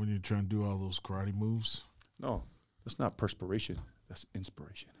 bro, when you're trying to do all those karate moves. No, that's not perspiration. That's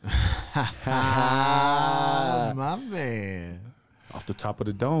inspiration. My man. Off the top of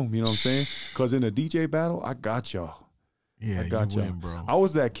the dome, you know what I'm saying? Because in a DJ battle, I got y'all. Yeah, I got you win, bro. I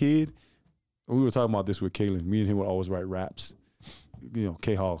was that kid. We were talking about this with Kalen. Me and him would always write raps. You know,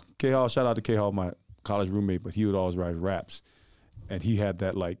 K-Hall. K-Hall, shout out to K-Hall, my college roommate, but he would always write raps. And he had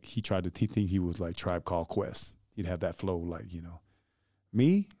that, like, he think he was like Tribe Called Quest. He'd have that flow, like, you know.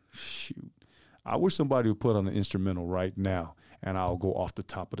 Me? Shoot. I wish somebody would put on an instrumental right now, and I'll go off the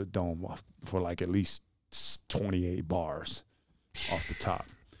top of the dome for like at least 28 bars off the top.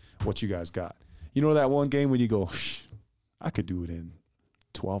 What you guys got? You know that one game when you go, I could do it in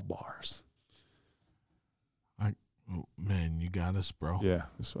 12 bars. Man, you got us, bro. Yeah,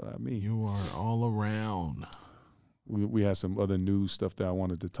 that's what I mean. You are all around. We had some other news stuff that I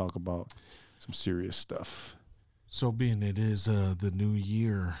wanted to talk about, some serious stuff. So being it is the new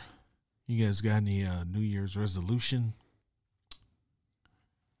year, you guys got any New Year's resolution?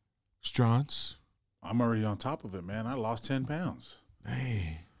 Strauss? I'm already on top of it, man. I lost 10 pounds.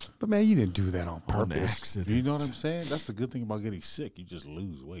 Hey. But, man, you didn't do that on purpose. Accident. You know what I'm saying? That's the good thing about getting sick. You just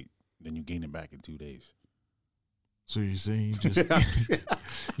lose weight. Then you gain it back in 2 days. So you're saying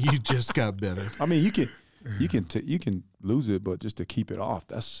you just got better? I mean, you can lose it, but just to keep it off,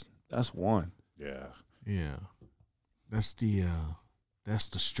 that's one. Yeah. Yeah. That's the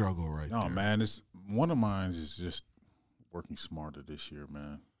struggle right there. No, man, it's one of mine is just working smarter this year,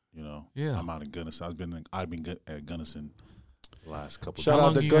 man. You know, yeah. I'm out in Gunnison. I've been at Gunnison the last couple. Shout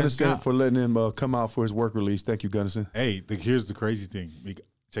out to Gunnison for letting him come out for his work release. Thank you, Gunnison. Hey, here's the crazy thing.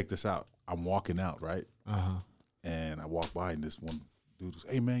 Check this out. I'm walking out, right? And I walk by, and this one dude goes,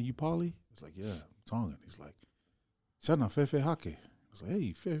 "Hey, man, you Paulie?" I was like, "Yeah, I'm Tongan." He's like, "Sana Fefe Hake." I was like,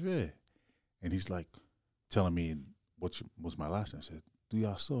 "Hey, Fefe," and he's like telling me what's my last name. I said, "Do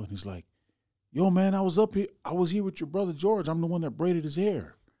y'all so?" And he's like, "Yo, man, I was here with your brother George. I'm the one that braided his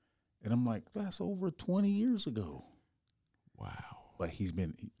hair." And I'm like, "That's over 20 years ago." Wow. But he's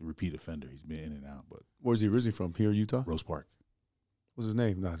been a repeat offender. He's been in and out. But where's he originally from? Here, Utah? Rose Park. What's his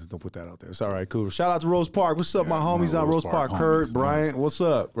name? No, just don't put that out there. It's all right, cool. Shout out to Rose Park. What's up, my homies out Rose Park? Kurt, Bryant, what's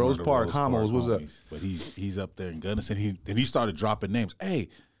up? Rose Park, homos, what's up? But he's up there in Gunnison. He started dropping names. Hey,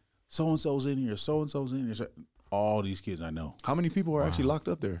 so-and-so's in here, so-and-so's in here. All these kids I know. How many people are actually locked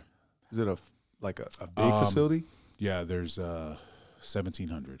up there? Is it a big facility? Yeah, there's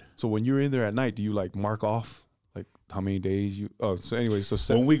 1,700. So when you're in there at night, do you like mark off like how many days you? Oh, so anyway, so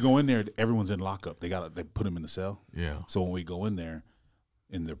when we go in there, everyone's in lockup. They put them in the cell. Yeah. So when we go in there,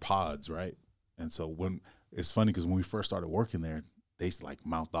 in their pods, right? And so when it's funny because when we first started working there, they like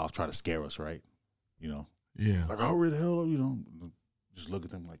mouthed off, try to scare us, right? You know. Yeah. Like, oh, where the hell are you? Know, just look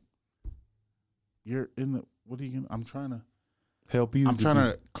at them like, you're in the. What are you? I'm trying to help you. I'm trying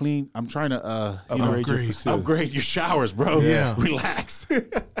to clean. I'm trying to upgrade your showers, bro. Yeah. Relax.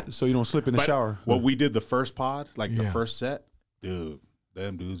 So you don't slip in the shower. What we did the first pod, like the first set, dude,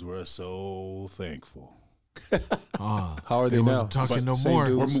 them dudes were so thankful. How are they now? Talking no more.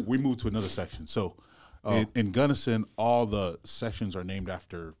 We moved to another section. So in Gunnison, all the sections are named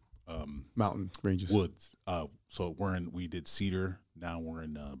after mountain ranges, woods. So we did cedar. Now we're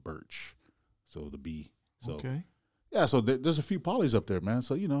in birch. So the B. So okay. Yeah, so there's a few polys up there, man.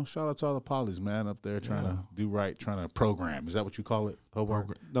 So, shout out to all the polys, man, up there trying to do right, trying to program. Is that what you call it,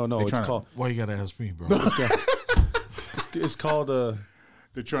 Hobart? No, it's called. Why you got to ask me, bro? It's called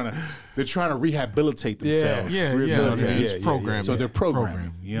They're trying to rehabilitate themselves. Yeah. It's programming. So they're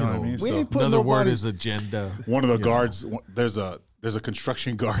programming. You know what I mean? We ain't another word is agenda. One of the guards, there's a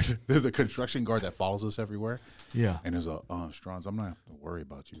construction guard. There's a construction guard that follows us everywhere. Yeah. And there's Strauss, I'm not have to worry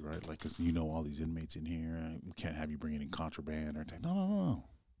about you, right? Like, because all these inmates in here. We can't have you bringing in contraband or anything. No.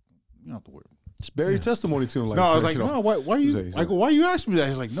 You don't have to worry. Just bear your testimony to him. Like, no, I was like, you know, no, why you he's like, why you asking me that?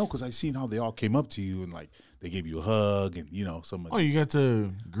 He's like, no, because I seen how they all came up to you and like they gave you a hug and you know some. Oh, you got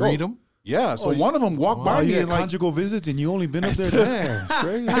to greet them? Yeah, so one of them walked by me you and had like conjugal visits, and you only been up there. Man, it's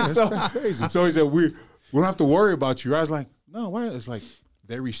crazy. That's crazy. So he said, we don't have to worry about you. I was like, no, why? It's like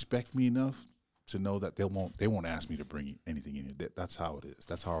they respect me enough to know that they won't ask me to bring anything in here. That's how it is.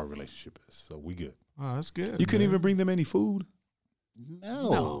 That's how our relationship is. So we good. Oh, that's good. You couldn't even bring them any food.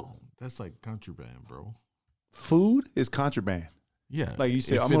 No, that's like contraband, bro. Food is contraband. Yeah, Like you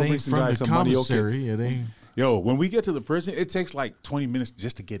said, if I'm it gonna bring ain't some from guys the some money. Okay, commissary, it ain't. Yo, when we get to the prison, it takes like 20 minutes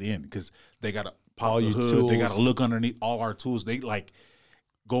just to get in because they got to pop All the your hood. They tools. got to look underneath all our tools. They like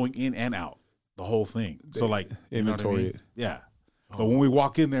going in and out, the whole thing. So like, you know what I inventory mean? it. Yeah. But when we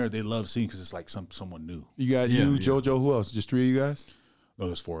walk in there, they love seeing because it's like someone new. You got Yeah, you, yeah. JoJo. Who else? Just 3 of you guys? No,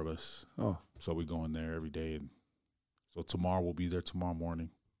 there's 4 of us. Oh, So we go in there every day. And so tomorrow, we'll be there tomorrow morning.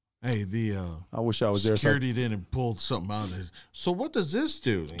 Hey, the I wish I was there. So I- security didn't pull something out of this. So what does this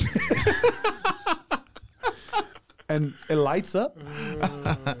do? and it lights up.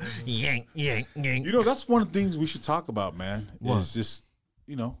 Yank, yank, yank. You know, that's one of the things we should talk about, man. What? Is just,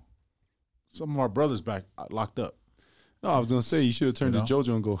 you know, some of our brothers back locked up. No, I was gonna say you should have turned You to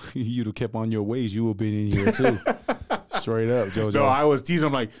JoJo and go. You'd have kept on your ways. You would have been in here too. Straight up, JoJo. No, I was teasing.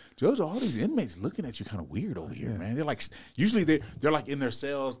 I'm like, JoJo, all these inmates looking at you kind of weird over here, man. They're like, usually they're like in their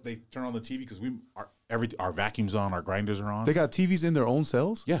cells. They turn on the TV because our vacuum's on, our grinders are on. They got TVs in their own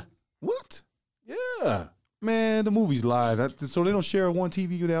cells. Yeah, What? yeah. Man, the movie's live. So they don't share one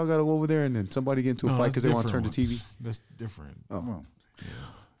TV. They all got to go over there and then somebody get into a No, fight that's because they want to turn the different TV. ones. That's different. Oh,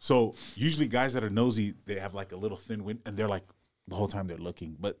 So usually guys that are nosy, they have like a little thin wind, and they're like the whole time they're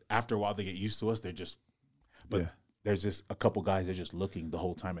looking. But after a while, they get used to us. They're just, but Yeah. there's just a couple guys that are just looking the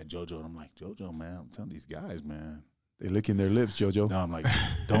whole time at JoJo, and I'm like, JoJo, man, I'm telling these guys, man. they licking their lips, JoJo. No, I'm like,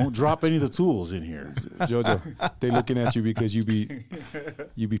 don't drop any of the tools in here. JoJo, they looking at you because you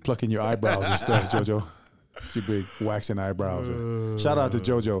be plucking your eyebrows and stuff, JoJo. You be waxing eyebrows. Shout out to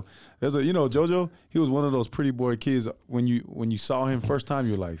JoJo. There's JoJo. He was one of those pretty boy kids. When you saw him first time,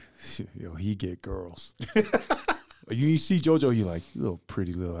 you're like, yo, he get girls. You see JoJo, you're like, you little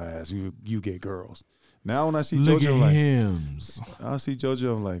pretty little ass. You get girls. Now when I see Look JoJo, at like hims. I see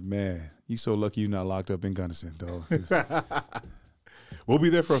JoJo, I'm like, man, you so lucky you're not locked up in Gunnison, dog. We'll be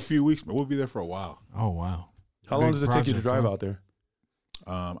there for a few weeks, but we'll be there for a while. Oh wow. How long Big does it take you to project, drive huh? out there?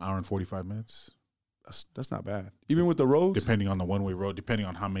 Hour and 45 minutes, That's not bad. Even with the roads, depending on the one-way road, depending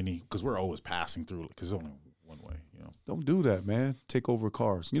on how many, because we're always passing through, because it's only one way, you know. don't do that, man. Take over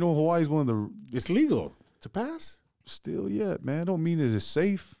cars. You know, Hawaii's one of the It's legal to pass. still yet, man. Don't mean it is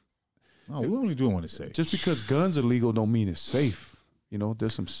safe. No, we only do it when it's safe. Just because guns are legal don't mean it's safe. You know,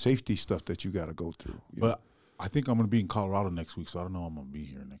 there's some safety stuff that you got to go through. you know? But I think I'm going to be in Colorado next week, so I don't know I'm going to be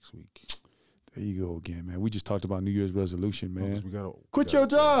here next week. There you go again, man. We just talked about New Year's resolution, man. 'Cause we gotta, Quit your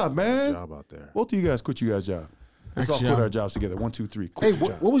job, man. Job out there. Both of you guys quit your guys' job. Let's all Actually, quit I'm- our jobs together. 1, 2, 3. Hey, Quit your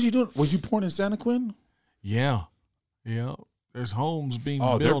job. what was you doing? Was you pouring in Santa Quinn? Yeah. Yeah. There's homes being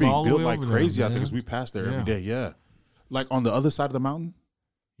Oh, built they're being all built the way like over crazy there, out there man. because we pass there Yeah. every day. Yeah, like on the other side of the mountain.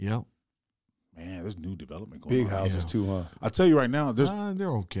 Yep. Man, there's new development going Big on. houses Yeah. too, huh? I'll tell you right now, there's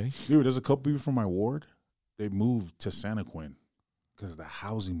They're okay. a couple people from my ward. They moved to Santa Quinn because the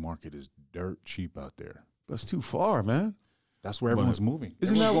housing market is dirt cheap out there. That's too far, man. That's where everyone's moving.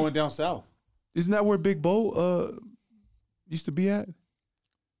 Isn't Everyone's that- going down south Isn't that where Big Bo used to be at?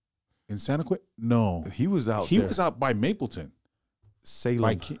 in Santa Quinn? No, He was out he there. was out by Mapleton, Salem.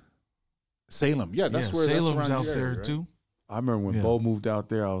 like Salem. Yeah, that's where Salem's that's around out here, there right? too. I remember when Yeah. Bo moved out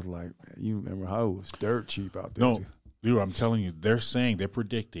there, I was like, man, you remember how it was dirt cheap out there? No, too. Leroy, I'm telling you, they're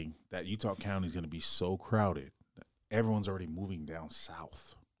predicting that Utah County is going to be so crowded that everyone's already moving down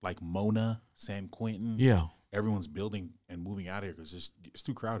south, like Mona, San Quentin. Yeah. Everyone's building and moving out of here because it's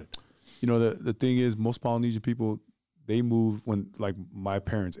too crowded. You know, the thing is, most Polynesian people, they move when, like my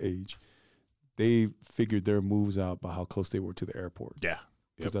parents' age, they figured their moves out by how close they were to the airport. Yeah,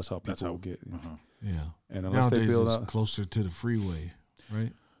 Because that's how people That's how- will get. uh-huh. Yeah. And unless they Nowadays build it's out. closer to the freeway,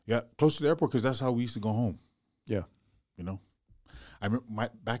 right? Yeah, close to the airport because that's how we used to go home. Yeah. You know, I remember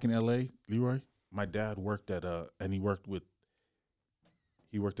back in L.A., Leroy. My dad worked at and he worked at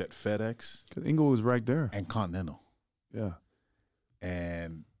FedEx Because Inglewood was right there. and Continental, Yeah.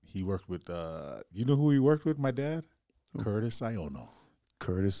 and he worked with. You know who he worked with? My dad, Who? Curtis Iono.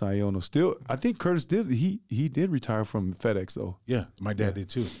 Curtis Iono. Still, I think Curtis did. He did retire from FedEx, though. Yeah, my dad did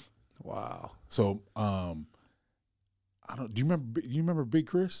too. Wow. So, I don't. Do you remember Big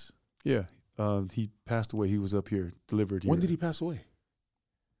Chris? Yeah. He passed away. He was up here, delivered here. When did he pass away?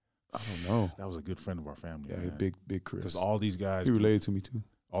 I don't know. That was a good friend of our family. Yeah, big Chris. Because all these guys. He related to me, too.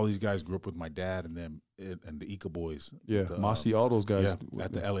 all these guys grew up with my dad and them and the Ika boys. Yeah, the, Mossy, all those guys.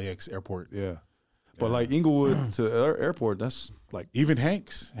 at the LAX airport. Yeah. But like Inglewood to airport, that's like even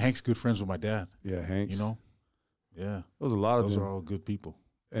Hank's good friends with my dad. Yeah, Hanks. You know, yeah, there's a lot of those them. are all good people.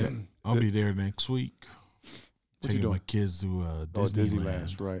 And I'll be there next week. What you Taking doing? my kids to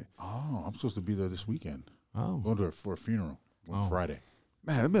Disneyland, right? Oh, I'm supposed to be there this weekend. Oh, Going to for a funeral on Friday.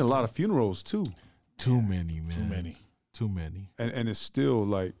 Man, there's been a lot of funerals too, too many, man. Too many. and it's still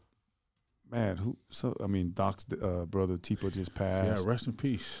like, man, Doc's brother Tipo just passed. Yeah, rest in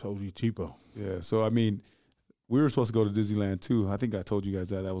peace, OG Tipo. Yeah, so I mean, we were supposed to go to Disneyland too. I think I told you guys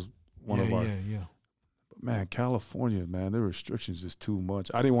that was one of our. Yeah. But man, California, man, the restrictions is too much.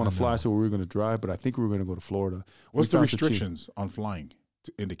 I didn't want to fly, so we were going to drive, but I think we were going to go to Florida. What's the restrictions on flying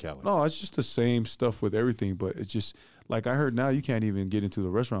into Cali? No, it's just the same stuff with everything, but it's just like I heard now you can't even get into the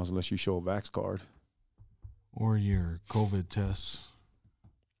restaurants unless you show a Vax card. Or your COVID tests.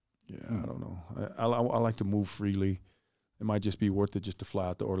 Yeah, I don't know. I like to move freely. It might just be worth it just to fly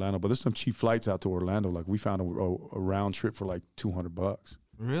out to Orlando. But there's some cheap flights out to Orlando. Like we found a round trip for like $200.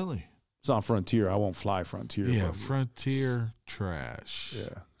 Really? It's on Frontier. I won't fly Frontier. Yeah, Frontier trash.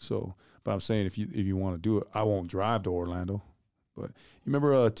 Yeah. So, but I'm saying if you want to do it, I won't drive to Orlando. But you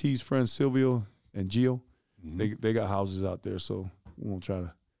remember T's friends Silvio and Gio? Mm-hmm. They got houses out there, so we won't try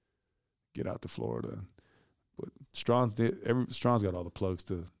to get out to Florida. But Strawn's got all the plugs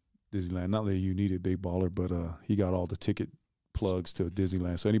to Disneyland. Not that you need it, big baller, but he got all the ticket plugs to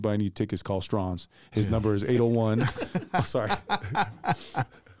Disneyland. So anybody need tickets, call Strawn's. His number is 801. Oh, sorry.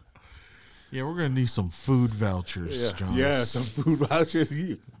 Yeah, we're gonna need some food vouchers. Yeah, some food vouchers.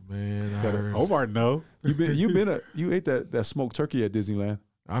 Man, Omar, no. You ate that smoked turkey at Disneyland.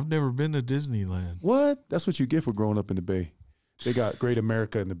 I've never been to Disneyland. What? That's what you get for growing up in the Bay. They got Great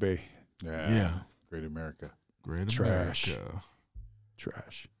America in the Bay. Yeah. Great America. Great Trash. America.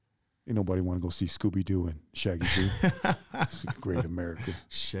 Trash. Ain't nobody want to go see Scooby Doo and Shaggy 2. Great America.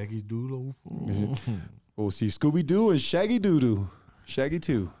 Shaggy Doodle. We'll see Scooby Doo and Shaggy Doodoo. Shaggy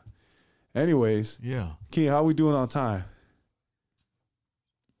 2. Anyways, yeah. King, how we doing on time?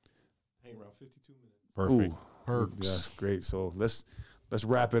 Hang around 52 minutes. Perfect. Ooh, Perks. that's great. So let's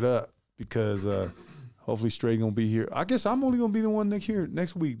wrap it up because hopefully Stray gonna be here. I guess I'm only gonna be the one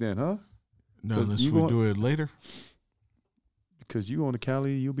next week then, huh? No, unless we do it later. Because you going to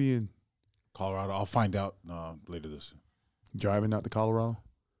Cali, you'll be in Colorado. I'll find out later this. Driving out to Colorado?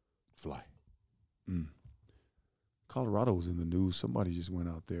 Fly. Colorado was in the news. Somebody just went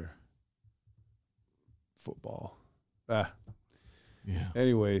out there. Football. Yeah.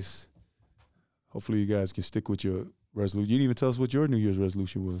 Anyways, hopefully you guys can stick with your resolution. You didn't even tell us what your New Year's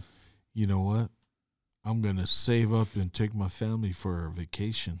resolution was. You know what? I'm going to save up and take my family for a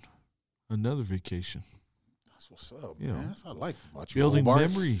vacation. Another vacation. That's what's up, You man. know, That's what I like about you. Building Hobart.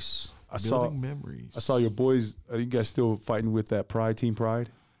 memories. I saw your boys. Are you guys still fighting with that Pride, Team Pride?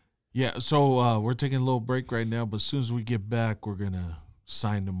 Yeah, so we're taking a little break right now, but as soon as we get back, we're going to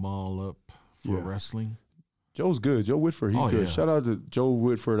sign them all up for wrestling. Joe's good. Joe Whitford, he's good. Yeah. Shout out to Joe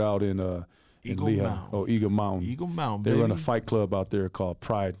Whitford out in Eagle Lehigh. Mountain. Oh, Eagle Mountain. Eagle Mountain, They baby. run a fight club out there called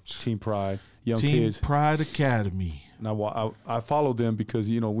Pride, Team Pride, young Team kids. Pride Academy. And I followed them because,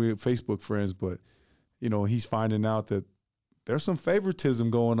 we're Facebook friends, but, he's finding out that there's some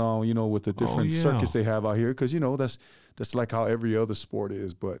favoritism going on, with the different circuits they have out here because, that's like how every other sport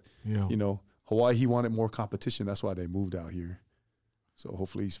is. But, Hawaii, he wanted more competition. That's why they moved out here. So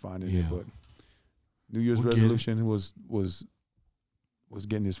hopefully he's finding it. But New Year's resolution was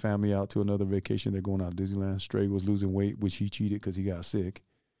getting his family out to another vacation. They're going out to Disneyland. Stray was losing weight, which he cheated because he got sick.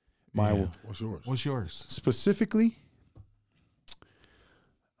 Mine What's yours? Specifically,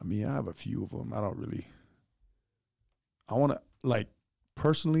 I have a few of them. I want to,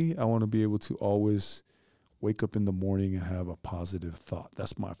 personally, I want to be able to always wake up in the morning and have a positive thought.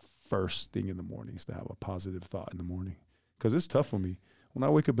 That's my first thing in the morning is to have a positive thought in the morning because it's tough for me. When I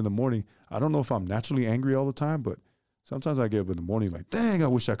wake up in the morning, I don't know if I'm naturally angry all the time, but sometimes I get up in the morning like, dang, I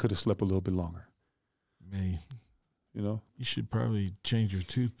wish I could have slept a little bit longer. Man, you should probably change your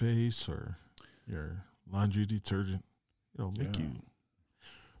toothpaste or your laundry detergent. Make you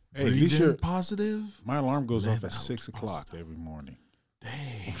Hey, at least you're positive. My alarm goes off at 6 o'clock every morning.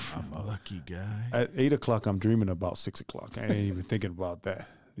 Dang, I'm a lucky guy. At 8 o'clock, I'm dreaming about 6 o'clock. I ain't even thinking about that.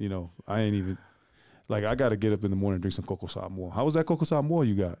 I ain't even. I got to get up in the morning and drink some Coco Samoa. How was that Coco Samoa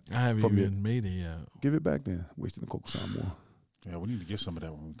you got? I haven't even made it yet. Give it back then. Wasting the Coco Samoa. Yeah, we need to get some of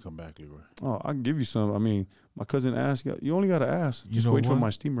that when we come back, Leroy. Oh, I can give you some. My cousin asked. You only got to ask. Just wait for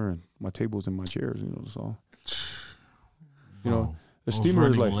my steamer and my tables and my chairs. That's all. The steamer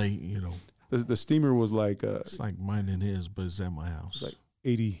is like late. The steamer was like. It's like mine and his, but it's at my house.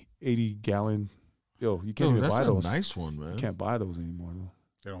 80 gallon. Yo, you can't even buy those. That's a nice one, man. You can't buy those anymore, though.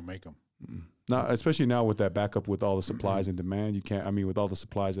 They don't make them. Not especially now with that backup with all the supplies and demand. You can't. I mean, with all the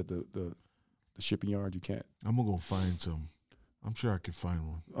supplies at the shipping yard, you can't. I'm gonna go find some. I'm sure I could find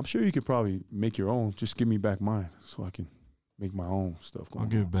one. I'm sure you could probably make your own. Just give me back mine so I can make my own stuff. I'll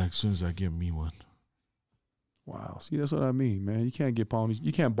give it back as soon as I get me one. Wow. See, that's what I mean, man. You can't get Polynesian.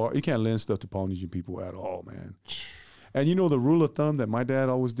 You can't lend stuff to Polynesian people at all, man. And you know the rule of thumb that my dad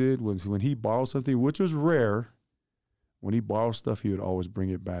always did was when he borrowed something, which was rare, when he borrowed stuff, he would always bring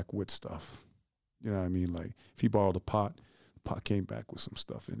it back with stuff. You know what I mean? Like if he borrowed a pot, the pot came back with some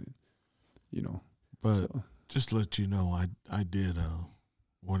stuff in it. You know. But just to let you know, I did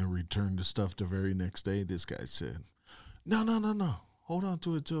want to return the stuff the very next day. This guy said, No. Hold on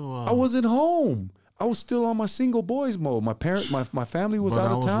to it till I wasn't home. I was still on my single boys mode. My family was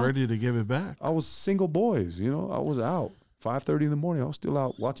out of town. I was ready to give it back. I was single boys, you know. I was out 5:30 in the morning. I was still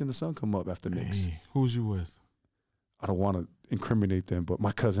out watching the sun come up after Knicks. Hey, who was you with? I don't want to incriminate them, but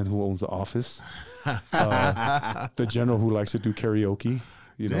my cousin who owns the office, the general who likes to do karaoke,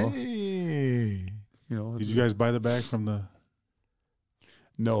 you know. Dang. You know. Did you guys buy the bag from the?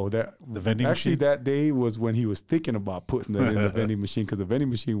 No, the vending actually machine? That day was when he was thinking about putting it in the vending machine because the vending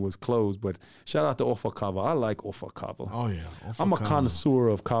machine was closed. But shout out to Ofa Kava. I like Ofa Kava. Oh yeah, I'm a connoisseur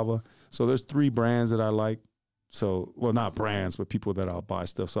of Kava. So there's 3 brands that I like. So well, not brands, but people that I'll buy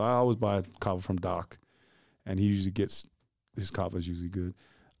stuff. So I always buy Kava from Doc, and he usually gets his Kava is usually good.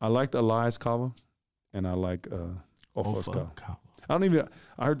 I like the Elias Kava, and I like Ofa Kava.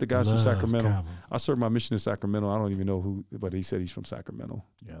 I heard the guys from Sacramento. Kava. I served my mission in Sacramento. I don't even know who, but he said he's from Sacramento.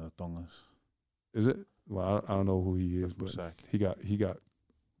 Yeah, the Tongas. Is it? Well, I don't know who he is, From but Sac. he got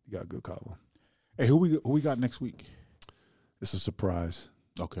good Kava. Hey, who we got next week? It's a surprise.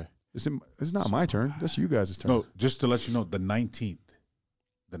 Okay. It's not my turn. That's you guys' turn. No, just to let you know, the 19th,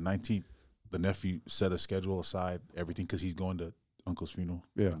 the nephew set a schedule aside, everything, because he's going to Uncle's funeral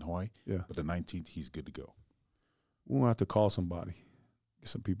in Hawaii. Yeah. But the 19th, he's good to go. We'll have to call somebody, get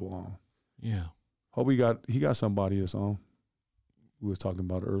some people on. Yeah. Hope he got somebody that's on. We was talking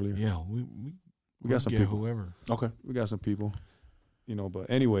about it earlier. Yeah, we got some people. Whoever. Okay. We got some people. You know, but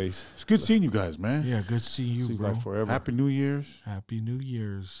anyways, It's good seeing you guys, man. Yeah, good to see you, seems bro. like forever. Happy New Year's. Happy New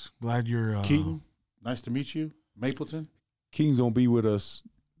Year's. Glad you're Keaton, nice to meet you. Mapleton. King's gonna be with us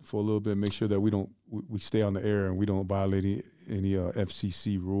for a little bit. Make sure that we stay on the air and we don't violate any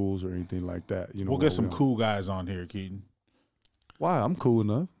FCC rules or anything like that. You know, We'll get some cool guys on here, Keaton. Why? I'm cool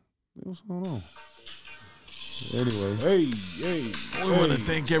enough. What's going on? Anyway, We want to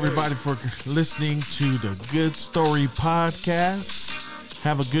thank everybody for listening to the Good Story Podcast.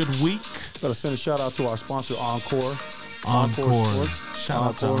 Have a good week. gotta send a shout out to our sponsor, Encore. Encore. Sports. Shout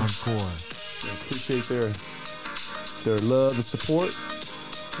out to Encore. Yeah, appreciate their love and support.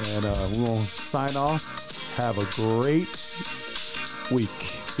 And we're gonna sign off. Have a great week.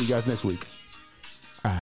 See you guys next week.